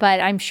that.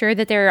 But I'm sure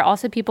that there are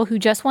also people who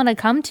just want to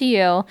come to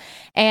you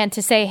and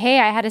to say,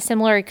 hey, I had a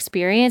similar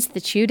experience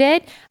that you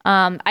did,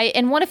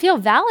 and want to feel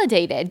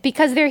validated,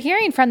 because they're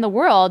hearing from the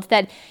world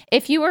that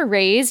if you were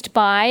raised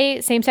by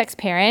same-sex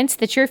parents,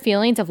 that your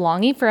feelings of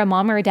longing for a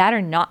mom or a dad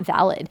are not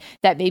valid,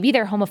 that maybe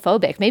they're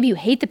homophobic, maybe you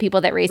hate the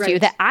people that raised you,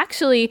 that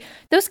actually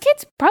those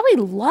kids probably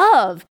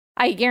love,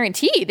 I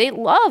guarantee they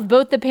love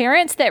both the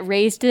parents that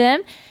raised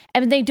them,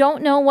 and they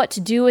don't know what to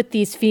do with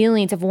these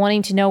feelings of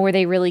wanting to know where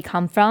they really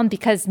come from,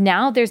 because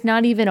now there's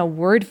not even a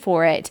word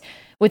for it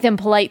within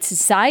polite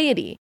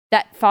society,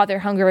 that father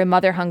hunger and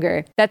mother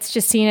hunger. That's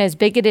just seen as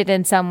bigoted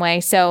in some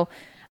way. So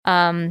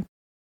I'm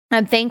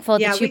thankful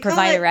that you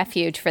provide a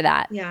refuge for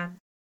that. Yeah.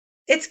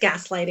 It's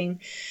gaslighting.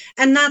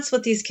 And that's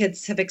what these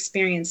kids have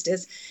experienced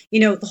is,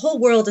 the whole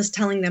world is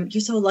telling them,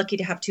 you're so lucky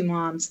to have two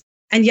moms.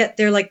 And yet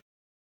they're like,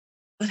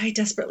 but I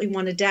desperately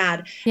want a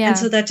dad. Yeah. And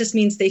so that just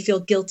means they feel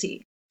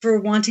guilty for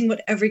wanting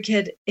what every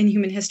kid in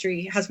human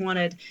history has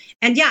wanted.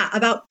 And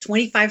about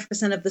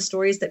 25% of the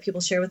stories that people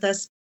share with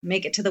us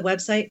make it to the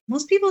website.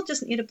 Most people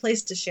just need a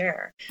place to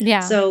share. Yeah.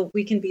 So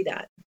we can be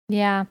that.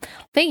 Yeah.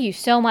 Thank you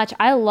so much.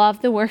 I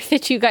love the work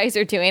that you guys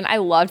are doing. I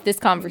loved this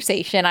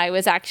conversation. I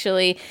was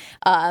actually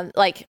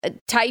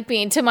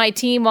typing to my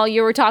team while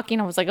you were talking.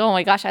 I was like, oh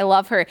my gosh, I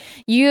love her.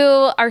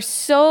 You are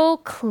so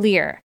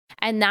clear.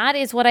 And that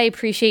is what I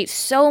appreciate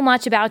so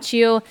much about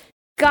you.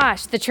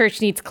 Gosh, the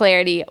church needs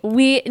clarity.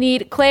 We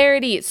need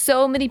clarity.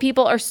 So many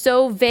people are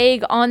so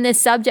vague on this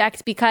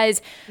subject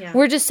because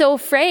we're just so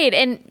afraid.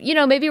 And,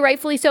 maybe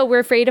rightfully so, we're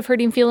afraid of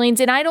hurting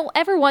feelings. And I don't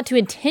ever want to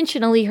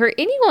intentionally hurt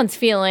anyone's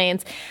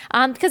feelings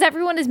because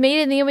everyone is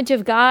made in the image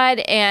of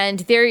God. And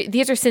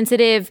these are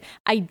sensitive,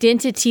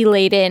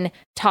 identity-laden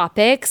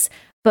topics.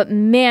 But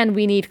man,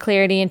 we need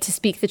clarity and to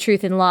speak the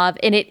truth in love.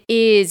 And it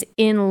is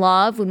in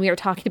love when we are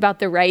talking about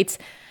the rights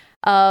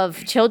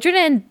of children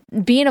and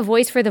being a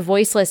voice for the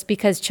voiceless,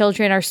 because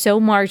children are so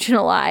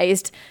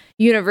marginalized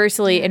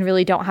universally and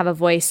really don't have a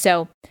voice.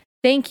 So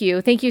thank you.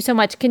 Thank you so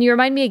much. Can you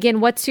remind me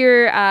again, what's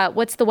the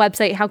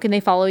website? How can they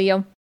follow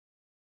you?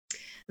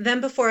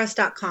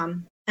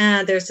 ThemBeforeUs.com.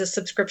 There's a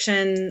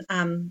subscription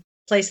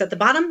place at the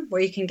bottom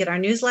where you can get our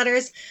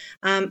newsletters.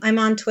 I'm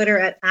on Twitter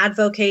at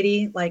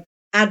advokaty, like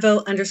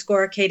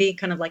advo_Katy,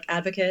 kind of like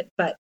advocate,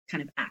 but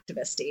kind of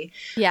activisty.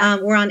 Yeah.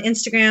 We're on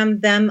Instagram,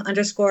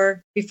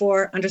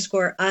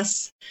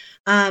 them_before_us.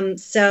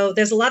 So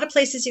there's a lot of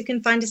places you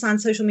can find us on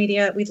social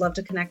media. We'd love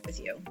to connect with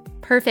you.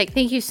 Perfect.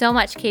 Thank you so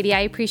much, Katy. I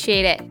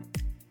appreciate it.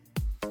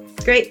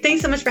 Great.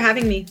 Thanks so much for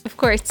having me. Of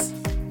course.